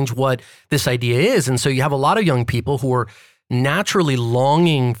change what this idea is. And so you have a lot of young people who are naturally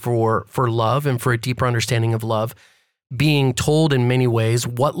longing for love and for a deeper understanding of love, being told in many ways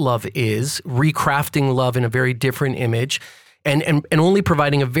what love is, recrafting love in a very different image, and only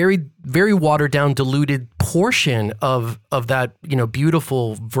providing a very, very watered down, diluted portion of that,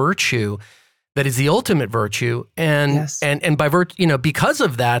 beautiful virtue that is the ultimate virtue. And and by virtue, because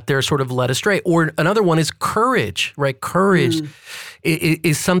of that, they're sort of led astray. Or another one is courage, right? Courage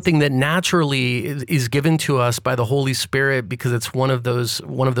is something that naturally is given to us by the Holy Spirit, because it's one of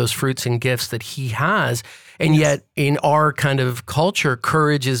those fruits and gifts that He has. And yet in our kind of culture,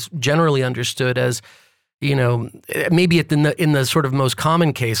 courage is generally understood as, maybe in the sort of most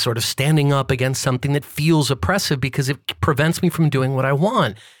common case, sort of standing up against something that feels oppressive because it prevents me from doing what I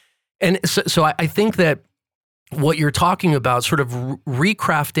want. And so I think that what you're talking about, sort of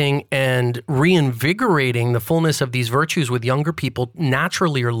recrafting and reinvigorating the fullness of these virtues with younger people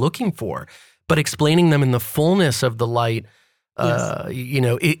naturally are looking for, but explaining them in the fullness of the light,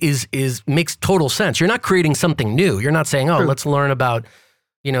 is makes total sense. You're not creating something new. You're not saying, let's learn about,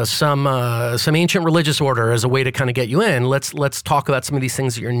 some ancient religious order as a way to kind of get you in. Let's talk about some of these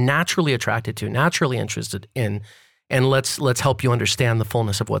things that you're naturally attracted to, naturally interested in. And let's help you understand the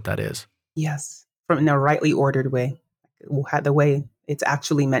fullness of what that is. Yes, in a rightly ordered way, the way it's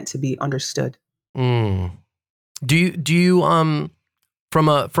actually meant to be understood. Do you from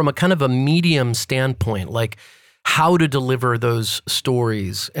a kind of a medium standpoint, like how to deliver those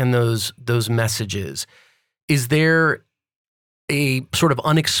stories and those messages? Is there a sort of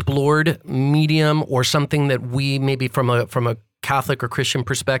unexplored medium or something that we maybe from a Catholic or Christian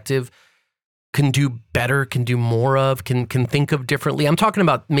perspective can do better, can do more of, can think of differently? I'm talking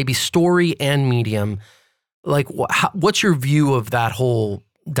about maybe story and medium. Like, what's your view of that whole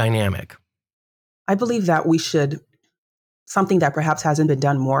dynamic? I believe that we should, something that perhaps hasn't been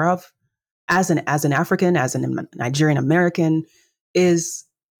done more of, as an African, as a Nigerian American, is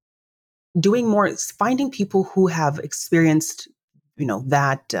doing more, finding people who have experienced,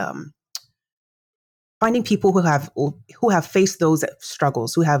 finding people who have faced those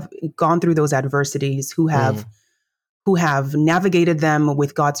struggles, who have gone through those adversities, who have navigated them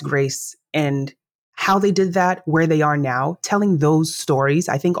with God's grace, and how they did that, where they are now, telling those stories.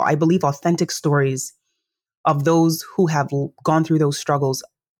 I believe authentic stories of those who have gone through those struggles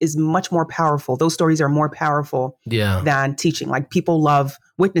is much more powerful. Those stories are more powerful than teaching. Like, people love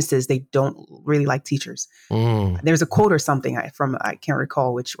witnesses. They don't really like teachers. There's a quote or something I can't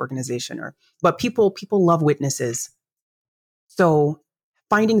recall which organization, but people love witnesses. So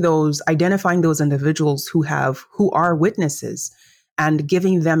identifying those individuals who are witnesses and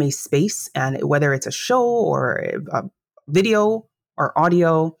giving them a space, and whether it's a show or a video or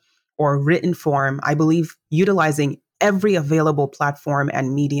audio or written form, I believe utilizing every available platform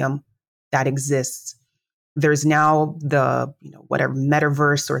and medium that exists. There's now the, whatever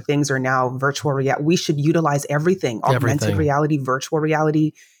metaverse or things are now virtual reality. We should utilize everything, augmented reality, virtual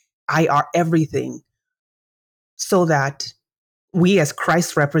reality, IR, everything, so that we as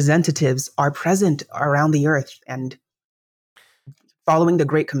Christ's representatives are present around the earth and following the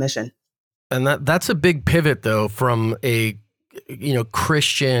Great Commission. And that's a big pivot, though, from a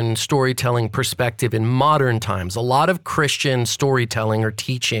Christian storytelling perspective in modern times. A lot of Christian storytelling or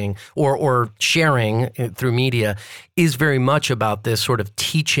teaching or sharing through media is very much about this sort of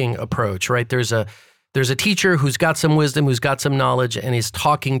teaching approach, right? There's a teacher who's got some wisdom, who's got some knowledge, and is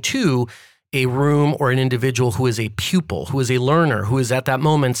talking to a room or an individual who is a pupil, who is a learner, who is at that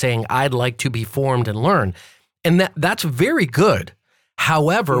moment saying, I'd like to be formed and learn. And that's very good.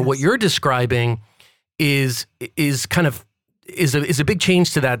 However, Yes. what you're describing is kind of is a big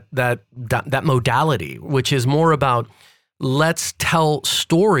change to that modality, which is more about let's tell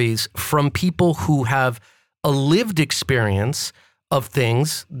stories from people who have a lived experience of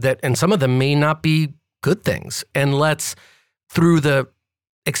things that, and some of them may not be good things. And let's, through the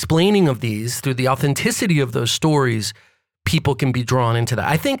explaining of these, through the authenticity of those stories, people can be drawn into that.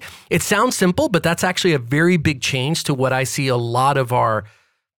 I think it sounds simple, but that's actually a very big change to what I see a lot of our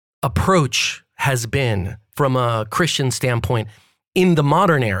approach has been from a Christian standpoint in the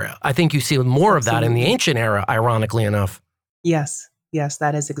modern era. I think you see more of that in the ancient era, ironically enough. Yes,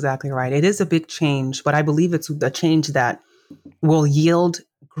 that is exactly right. It is a big change, but I believe it's a change that will yield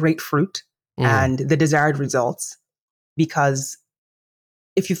great fruit and the desired results. Because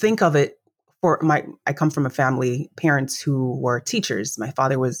if you think of it, I come from a family, parents who were teachers. My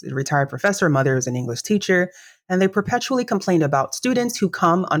father was a retired professor, mother was an English teacher, and they perpetually complained about students who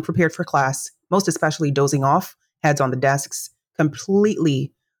come unprepared for class, most especially dozing off, heads on the desks,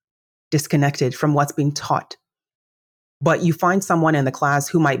 completely disconnected from what's being taught. But you find someone in the class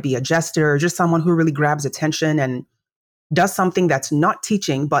who might be a jester, or just someone who really grabs attention and does something that's not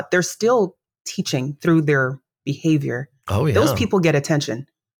teaching, but they're still teaching through their behavior. Oh, yeah. Those people get attention.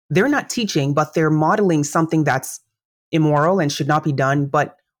 They're not teaching, but they're modeling something that's immoral and should not be done.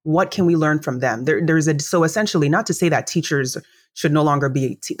 But what can we learn from them? So essentially, not to say that teachers should no longer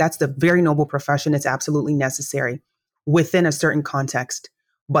be, that's the very noble profession. It's absolutely necessary within a certain context.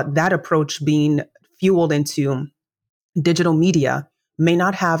 But that approach being fueled into digital media may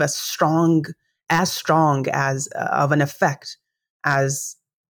not have as strong as of an effect as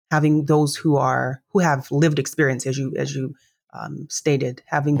having those who have lived experience, as you stated,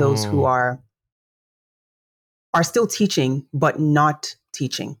 having those who are still teaching but not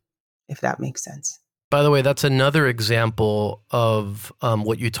teaching, if that makes sense. By the way, that's another example of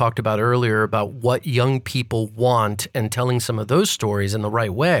what you talked about earlier about what young people want, and telling some of those stories in the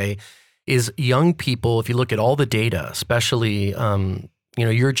right way is young people. If you look at all the data, especially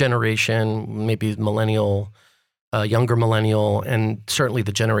your generation, maybe millennial, younger millennial, and certainly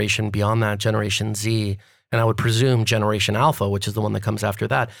the generation beyond that, Generation Z, and I would presume Generation Alpha, which is the one that comes after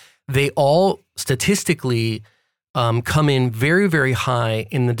that, they all statistically come in very, very high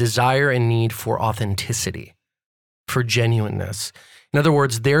in the desire and need for authenticity, for genuineness. In other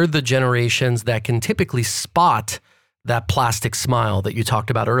words, they're the generations that can typically spot that plastic smile that you talked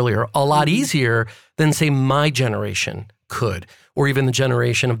about earlier a lot easier than, say, my generation could, or even the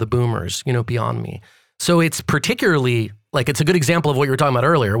generation of the boomers, beyond me. So it's particularly, it's a good example of what you were talking about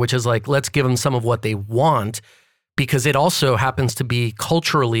earlier, which is let's give them some of what they want, because it also happens to be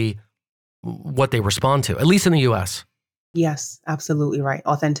culturally what they respond to, at least in the US. Yes, absolutely right.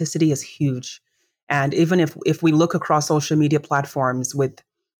 Authenticity is huge. And even if we look across social media platforms with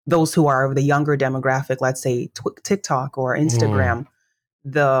those who are the younger demographic, let's say TikTok or Instagram,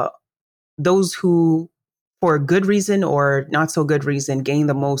 those who, for a good reason or not so good reason, gain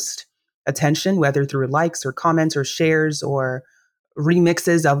the most attention, whether through likes or comments or shares or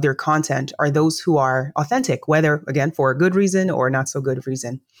remixes of their content, are those who are authentic, whether, again, for a good reason or not so good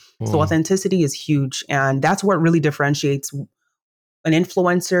reason. So authenticity is huge. And that's what really differentiates an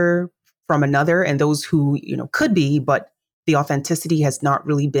influencer from another, and those who, could be, but the authenticity has not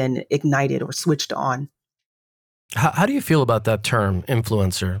really been ignited or switched on. How do you feel about that term,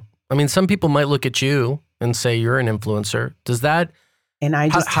 influencer? I mean, some people might look at you and say you're an influencer. Does that, and I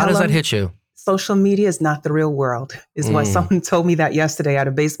just how does that hit you? Social media is not the real world, is what someone told me that yesterday at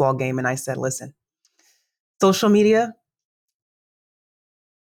a baseball game. And I said, listen, social media,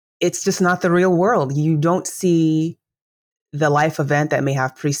 it's just not the real world. You don't see the life event that may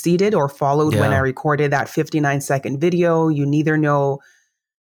have preceded or followed when I recorded that 59-second video. You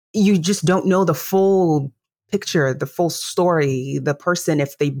just don't know the full picture, the full story, the person,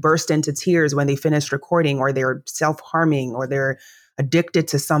 if they burst into tears when they finished recording, or they're self-harming, or they're addicted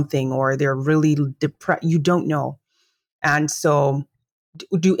to something, or they're really depressed. You don't know. And so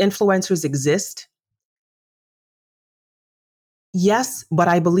do influencers exist? Yes, but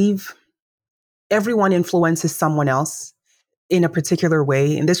I believe everyone influences someone else in a particular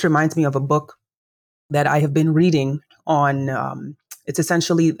way. And this reminds me of a book that I have been reading on, it's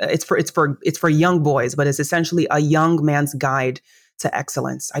essentially, it's for young boys, but it's essentially a young man's guide to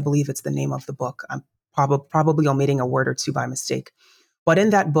excellence. I believe it's the name of the book. I'm probably omitting a word or two by mistake. But in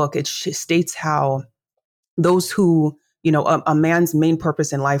that book, it states how those who, a man's main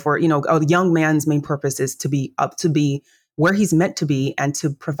purpose in life, or, a young man's main purpose is to be where he's meant to be and to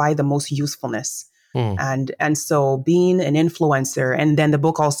provide the most usefulness. And so being an influencer, and then the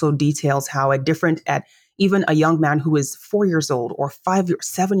book also details how at even a young man who is 4 years old or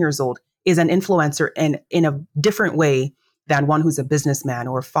 7 years old is an influencer in a different way than one who's a businessman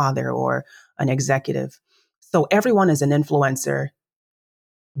or a father or an executive. So everyone is an influencer.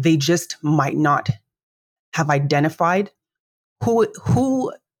 They just might not have identified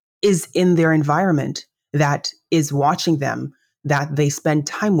who is in their environment that is watching them, that they spend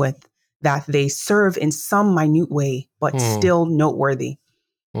time with, that they serve in some minute way, but still noteworthy.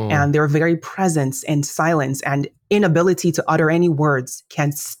 And their very presence and silence and inability to utter any words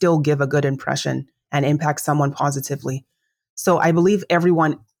can still give a good impression and impact someone positively. So I believe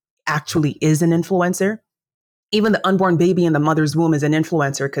everyone actually is an influencer. Even the unborn baby in the mother's womb is an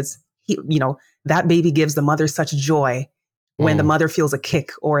influencer because that baby gives the mother such joy when the mother feels a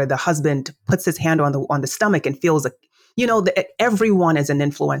kick, or the husband puts his hand on the stomach and feels everyone is an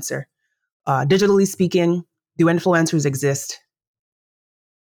influencer. Digitally speaking, do influencers exist?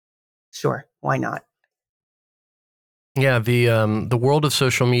 Sure, why not? Yeah, the world of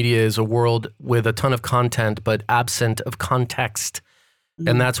social media is a world with a ton of content, but absent of context,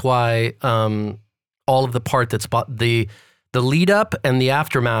 and that's why all of the part that's the lead up and the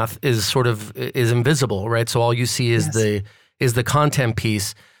aftermath is invisible, right? So all you see is the content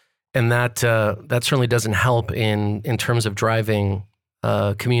piece, and that certainly doesn't help in terms of driving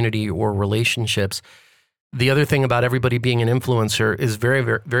community or relationships. The other thing about everybody being an influencer is very,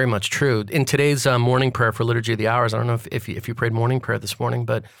 very, very much true. In today's morning prayer for Liturgy of the Hours, I don't know if you prayed morning prayer this morning,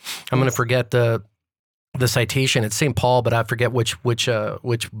 but I'm going to forget the citation. It's St. Paul, but I forget which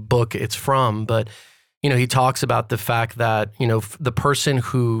book it's from. But he talks about the fact that the person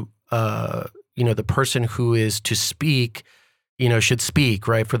who is to speak, should speak,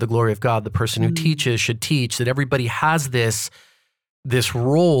 right, for the glory of God. The person who teaches should teach. That everybody has this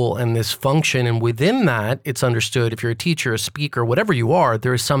role and this function, and within that, it's understood if you're a teacher, a speaker, whatever you are,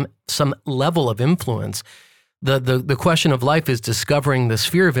 there is some level of influence. The question of life is discovering the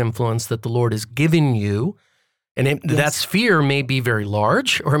sphere of influence that the Lord has given you, and that sphere may be very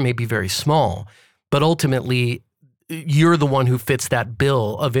large or it may be very small, but ultimately, you're the one who fits that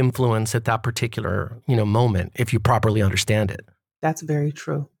bill of influence at that particular moment, if you properly understand it. That's very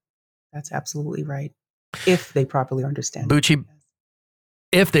true. That's absolutely right. If they properly understand Buchi,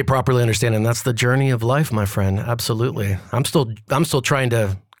 if they properly understand, and that's the journey of life, my friend. Absolutely. I'm still trying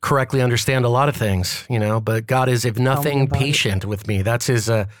to correctly understand a lot of things, but God is, if nothing, patient with me. That's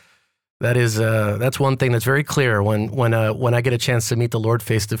that's one thing that's very clear when I get a chance to meet the Lord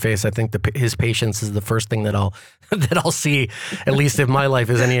face to face. I think his patience is the first thing that I'll see, at least if my life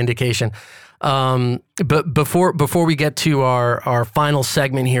is any indication. But before we get to our final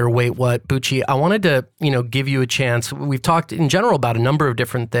segment here, wait, what, Buchi, I wanted to, give you a chance. We've talked in general about a number of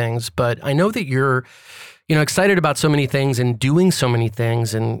different things, but I know that you're, excited about so many things and doing so many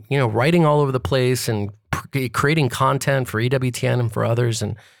things and, writing all over the place and creating content for EWTN and for others.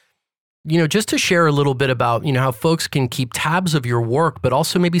 And, just to share a little bit about, how folks can keep tabs of your work, but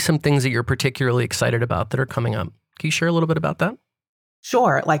also maybe some things that you're particularly excited about that are coming up. Can you share a little bit about that?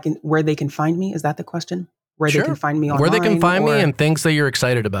 Sure. Like where they can find me. Is that the question? Where Sure. they can find me online? Where they can find me and things that you're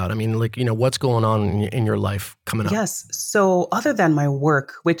excited about. I mean, what's going on in your life coming up? Yes. So other than my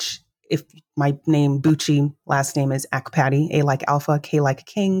work, which if my name, Buchi, last name is Akpati, A like Alpha, K like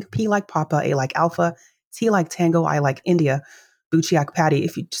King, P like Papa, A like Alpha, T like Tango, I like India, Buchi Akpati.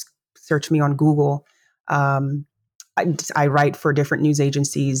 If you just search me on Google, I write for different news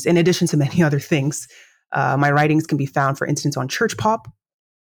agencies in addition to many other things. My writings can be found, for instance, on Church Pop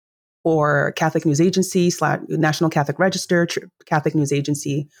or Catholic News Agency, National Catholic Register, Catholic News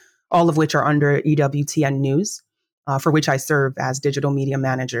Agency, all of which are under EWTN News, for which I serve as digital media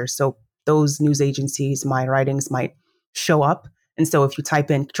manager. So those news agencies, my writings might show up. And so if you type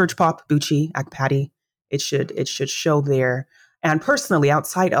in Church Pop, Buchi, Akpati, it should show there. And personally,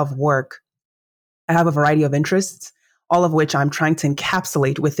 outside of work, I have a variety of interests, all of which I'm trying to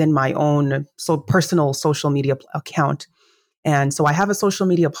encapsulate within my own personal social media account. And so I have a social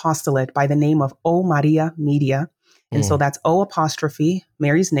media apostolate by the name of O Maria Media. And so that's O apostrophe,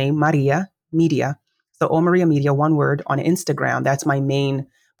 Mary's name, Maria Media. So O Maria Media, one word, on Instagram. That's my main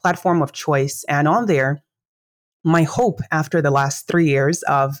platform of choice. And on there, my hope after the last 3 years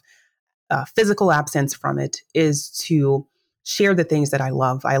of physical absence from it is to share the things that I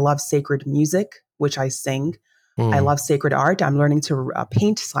love. I love sacred music, which I sing. I love sacred art. I'm learning to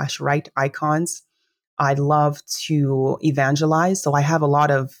paint/write icons. I love to evangelize. So I have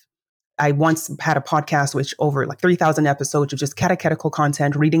I once had a podcast which over 3,000 episodes of just catechetical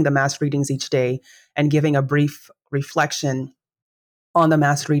content, reading the mass readings each day and giving a brief reflection on the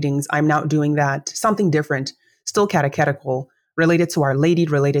mass readings. I'm now doing that, something different, still catechetical, related to Our Lady,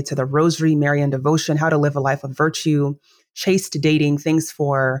 related to the Rosary, Marian devotion, how to live a life of virtue, chaste dating, things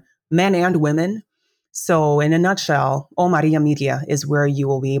for men and women. So in a nutshell, O Maria Media is where you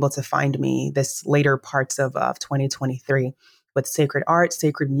will be able to find me this later parts of 2023 with sacred art,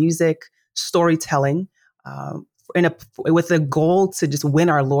 sacred music, storytelling, with a goal to just win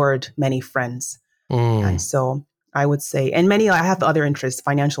our Lord many friends. And so I would say, and I have other interests,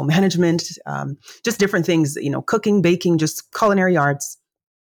 financial management, just different things, cooking, baking, just culinary arts.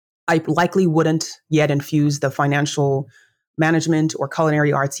 I likely wouldn't yet infuse the financial management or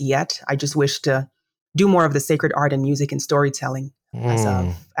culinary arts yet. I just wish to do more of the sacred art and music and storytelling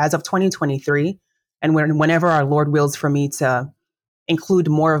as of 2023. And whenever our Lord wills for me to include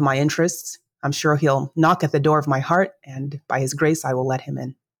more of my interests, I'm sure he'll knock at the door of my heart, and by his grace, I will let him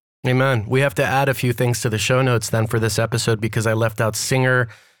in. Amen. We have to add a few things to the show notes then for this episode, because I left out singer,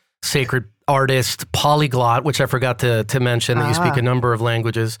 sacred artist, polyglot, which I forgot to mention, that you speak a number of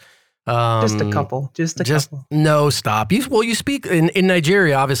languages. Just a couple. No, stop. You speak in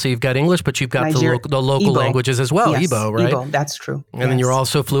Nigeria, obviously you've got English, but you've got the local Igbo languages as well. Yes, Igbo, right? Igbo, that's true. And then you're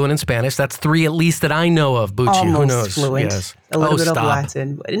also fluent in Spanish. That's 3 at least that I know of, Buchi. Almost Who knows? fluent. Yes. A little bit of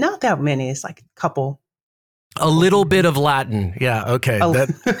Latin, but not that many. It's like a couple. A little bit of Latin. Yeah, okay.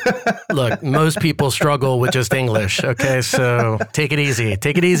 Look, most people struggle with just English, okay? So take it easy.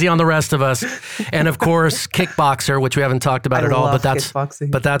 Take it easy on the rest of us. And of course, kickboxer, which we haven't talked about at all, but that's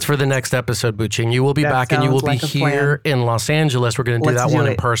for the next episode, Buchi. And you will be back and you will be here in Los Angeles. We're going to do that one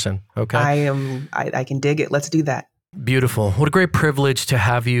in person, okay? I can dig it. Let's do that. Beautiful. What a great privilege to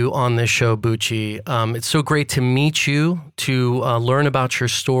have you on this show, Buchi. It's so great to meet you, to learn about your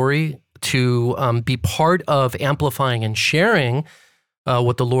story, to be part of amplifying and sharing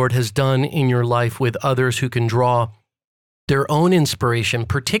what the Lord has done in your life with others who can draw their own inspiration,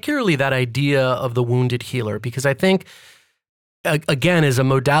 particularly that idea of the wounded healer, because I think, again, is a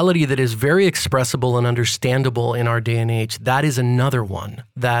modality that is very expressible and understandable in our day and age. That is another one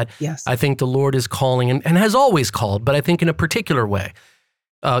that I think the Lord is calling and has always called, but I think in a particular way,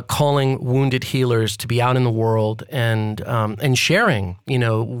 calling wounded healers to be out in the world and sharing,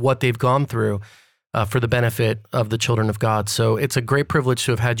 what they've gone through for the benefit of the children of God. So it's a great privilege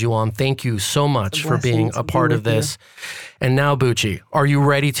to have had you on. Thank you so much for being a part of this. And now, Buchi, are you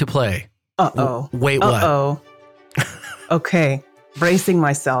ready to play? Uh-oh. Wait, what? Uh-oh. Okay. Bracing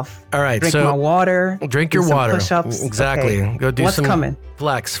myself. All right. Drink my water. Drink your water. Push-ups. Exactly. Okay. Go do What's some coming?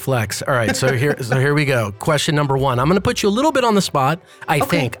 Flex. All right. So here we go. Question number 1. I'm going to put you a little bit on the spot. I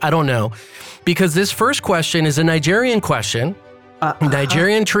think. I don't know. Because this first question is a Nigerian question.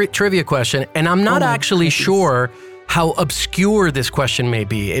 Nigerian trivia question. And I'm not actually sure how obscure this question may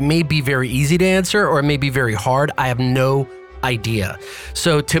be. It may be very easy to answer or it may be very hard. I have no idea.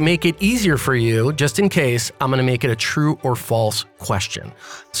 So to make it easier for you, just in case, I'm going to make it a true or false question.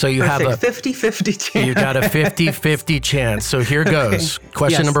 So you have a 50-50 chance. You got a 50-50 chance. So here goes.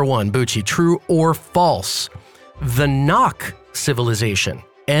 Question number 1, Buchi, true or false? The Nok civilization,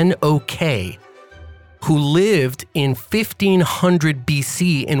 N-O-K, who lived in 1500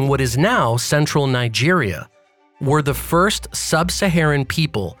 BC in what is now central Nigeria, were the first sub-Saharan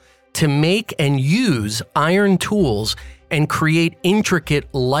people to make and use iron tools and create intricate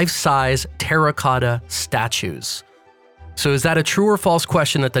life-size terracotta statues. So is that a true or false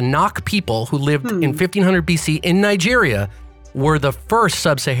question that the Nok people who lived in 1500 BC in Nigeria were the first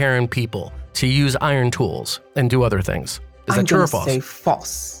sub-Saharan people to use iron tools and do other things? Is that true or false? I'm going to say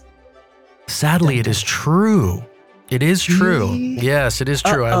false. Sadly, it is true. It is true. Yes, it is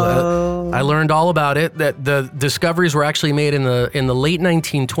true. I learned all about it, that the discoveries were actually made in the late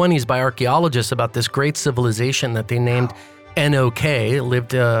 1920s by archaeologists about this great civilization that they named NOK,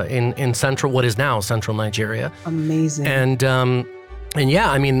 lived in central, what is now central Nigeria. Amazing. And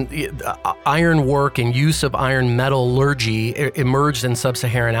yeah, I mean, iron work and use of iron metallurgy emerged in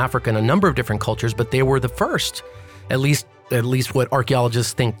sub-Saharan Africa in a number of different cultures, but they were the first, at least what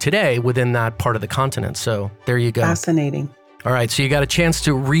archaeologists think today, within that part of the continent. So there you go. Fascinating. All right, so you got a chance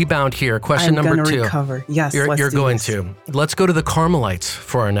to rebound here. Question number 2. I'm going to recover. Yes, you're going to. Let's go to the Carmelites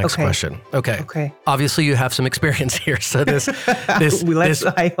for our next question. Okay. Obviously, you have some experience here, so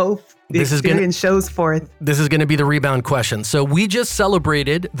I hope the experience shows forth. This is going to be the rebound question. So we just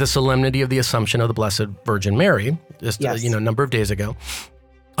celebrated the solemnity of the Assumption of the Blessed Virgin Mary, a number of days ago.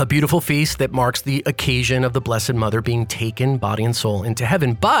 A beautiful feast that marks the occasion of the Blessed Mother being taken, body and soul, into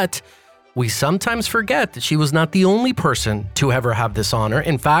heaven. But we sometimes forget that she was not the only person to ever have this honor.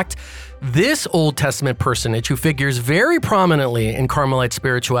 In fact, this Old Testament personage who figures very prominently in Carmelite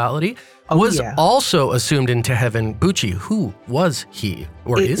spirituality was also assumed into heaven. Buchi, who was he,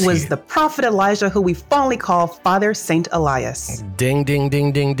 or is he? It was the prophet Elijah, who we fondly call Father Saint Elias. Ding, ding,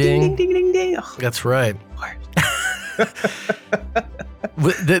 ding, ding, ding. Ding, ding, ding, ding. Oh, that's right.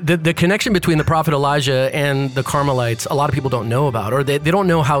 The connection between the prophet Elijah and the Carmelites, a lot of people don't know about, or they don't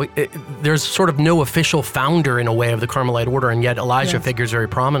know how there's sort of no official founder in a way of the Carmelite order, and yet Elijah figures very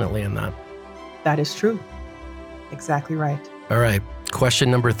prominently in that. That is true. Exactly right. All right.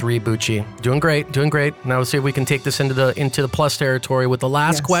 Question number 3, Buchi. Doing great. Now let's see if we can take this into the plus territory with the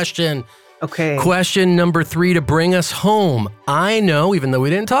last question. Okay. Question number 3 to bring us home. I know, even though we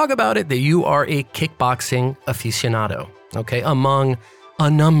didn't talk about it, that you are a kickboxing aficionado, okay, among a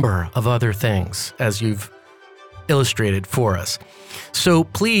number of other things, as you've illustrated for us. So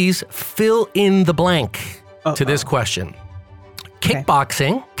please fill in the blank to this question.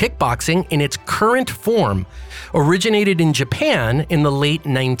 Kickboxing in its current form originated in Japan in the late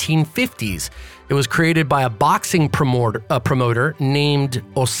 1950s. It was created by a boxing promoter named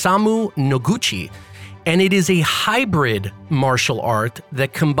Osamu Noguchi, and it is a hybrid martial art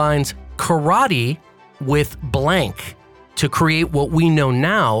that combines karate with blank to create what we know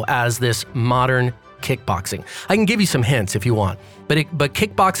now as this modern kickboxing. I can give you some hints if you want, but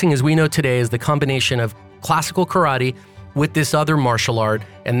kickboxing as we know today is the combination of classical karate with this other martial art,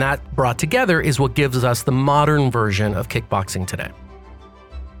 and that brought together is what gives us the modern version of kickboxing today.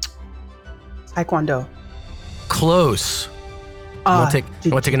 Taekwondo. Close. You want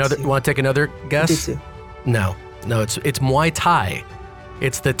to take another guess? Jiu-jitsu. No, it's Muay Thai.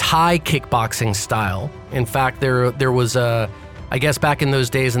 It's the Thai kickboxing style. In fact, there was a, I guess back in those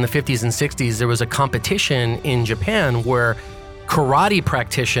days in the 50s and 60s, there was a competition in Japan where karate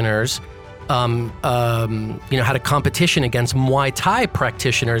practitioners had a competition against Muay Thai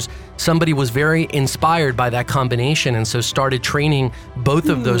practitioners. Somebody was very inspired by that combination and so started training both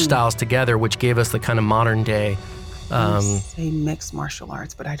of those styles together, which gave us the kind of modern day. Say mixed martial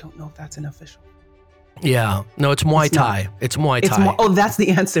arts, but I don't know if that's an official. Yeah, no, it's Muay Thai. It's Muay Thai. That's the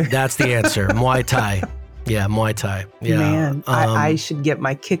answer. That's the answer. Muay Thai. Yeah, Muay Thai. Yeah. Man, I should get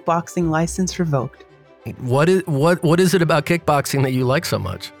my kickboxing license revoked. What is it about kickboxing that you like so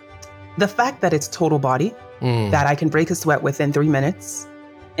much? The fact that it's total body, that I can break a sweat within 3 minutes,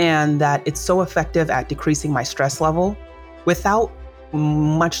 and that it's so effective at decreasing my stress level without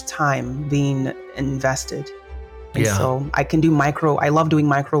much time being invested. And so I can do I love doing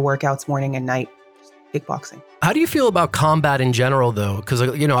micro workouts morning and night, kickboxing. How do you feel about combat in general, though? Because,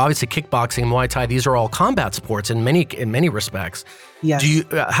 obviously kickboxing, Muay Thai, these are all combat sports in many respects. Yes.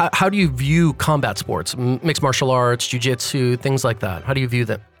 How do you view combat sports, mixed martial arts, jiu-jitsu, things like that? How do you view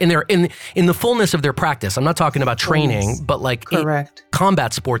them in the fullness of their practice? I'm not talking about training, but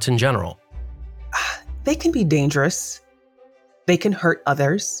combat sports in general. They can be dangerous. They can hurt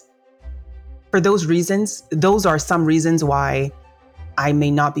others. For those reasons, those are some reasons why I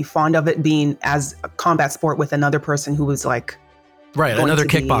may not be fond of it being as a combat sport with another person who is like... Right, another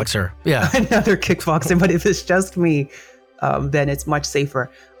kickboxer. Yeah. Another kickboxer. But if it's just me, then it's much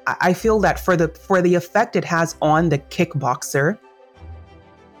safer. I feel that for the effect it has on the kickboxer,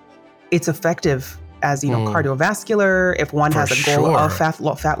 it's effective as, cardiovascular. If one has a goal of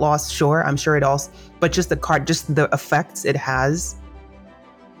fat loss, sure, I'm sure it also... But just the effects it has,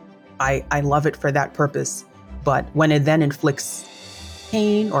 I love it for that purpose. But when it then inflicts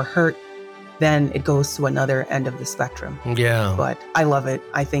pain or hurt, then it goes to another end of the spectrum. Yeah. But I love it.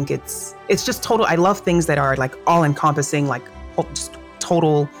 I think it's just total. I love things that are like all encompassing, like just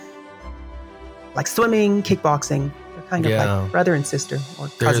total, like swimming, kickboxing. They're kind of like brother and sister, or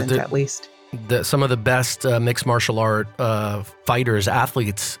cousins at least. Some of the best mixed martial art fighters,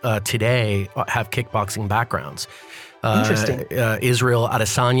 athletes today have kickboxing backgrounds. Interesting. Israel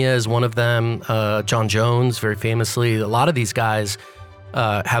Adesanya is one of them. John Jones, very famously. A lot of these guys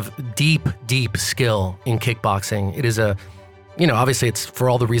have deep skill in kickboxing. It is obviously it's for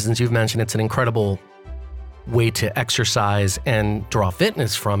all the reasons you've mentioned, it's an incredible way to exercise and draw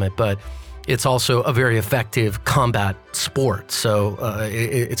fitness from it, but it's also a very effective combat sport. So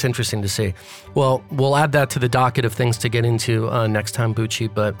it's interesting to see. Well, we'll add that to the docket of things to get into next time,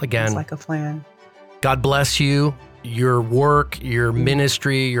 Buchi. But again, it's like a plan. God bless you, your work, your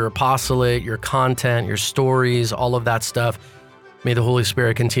ministry, your apostolate, your content, your stories, all of that stuff. May the Holy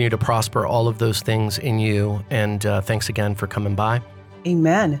Spirit continue to prosper all of those things in you. And thanks again for coming by.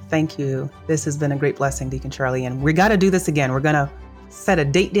 Amen. Thank you. This has been a great blessing, Deacon Charlie. And we got to do this again. We're going to set a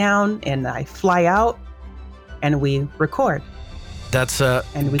date down and I fly out and we record. That's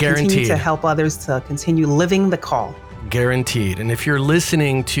and we guaranteed. continue to help others to continue living the call. Guaranteed. And if you're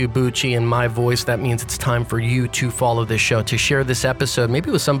listening to Buchi and my voice, that means it's time for you to follow this show, to share this episode, maybe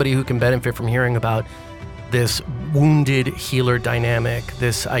with somebody who can benefit from hearing about this wounded healer dynamic,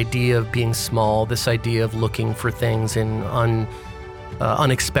 this idea of being small, this idea of looking for things in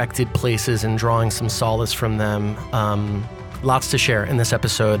unexpected places and drawing some solace from them. Lots to share in this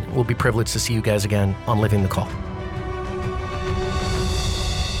episode. We'll be privileged to see you guys again on Living the Call.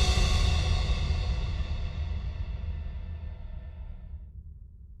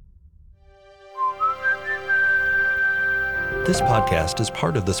 This podcast is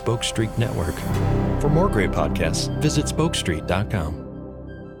part of the Spoke Street Network. For more great podcasts, visit spokestreet.com.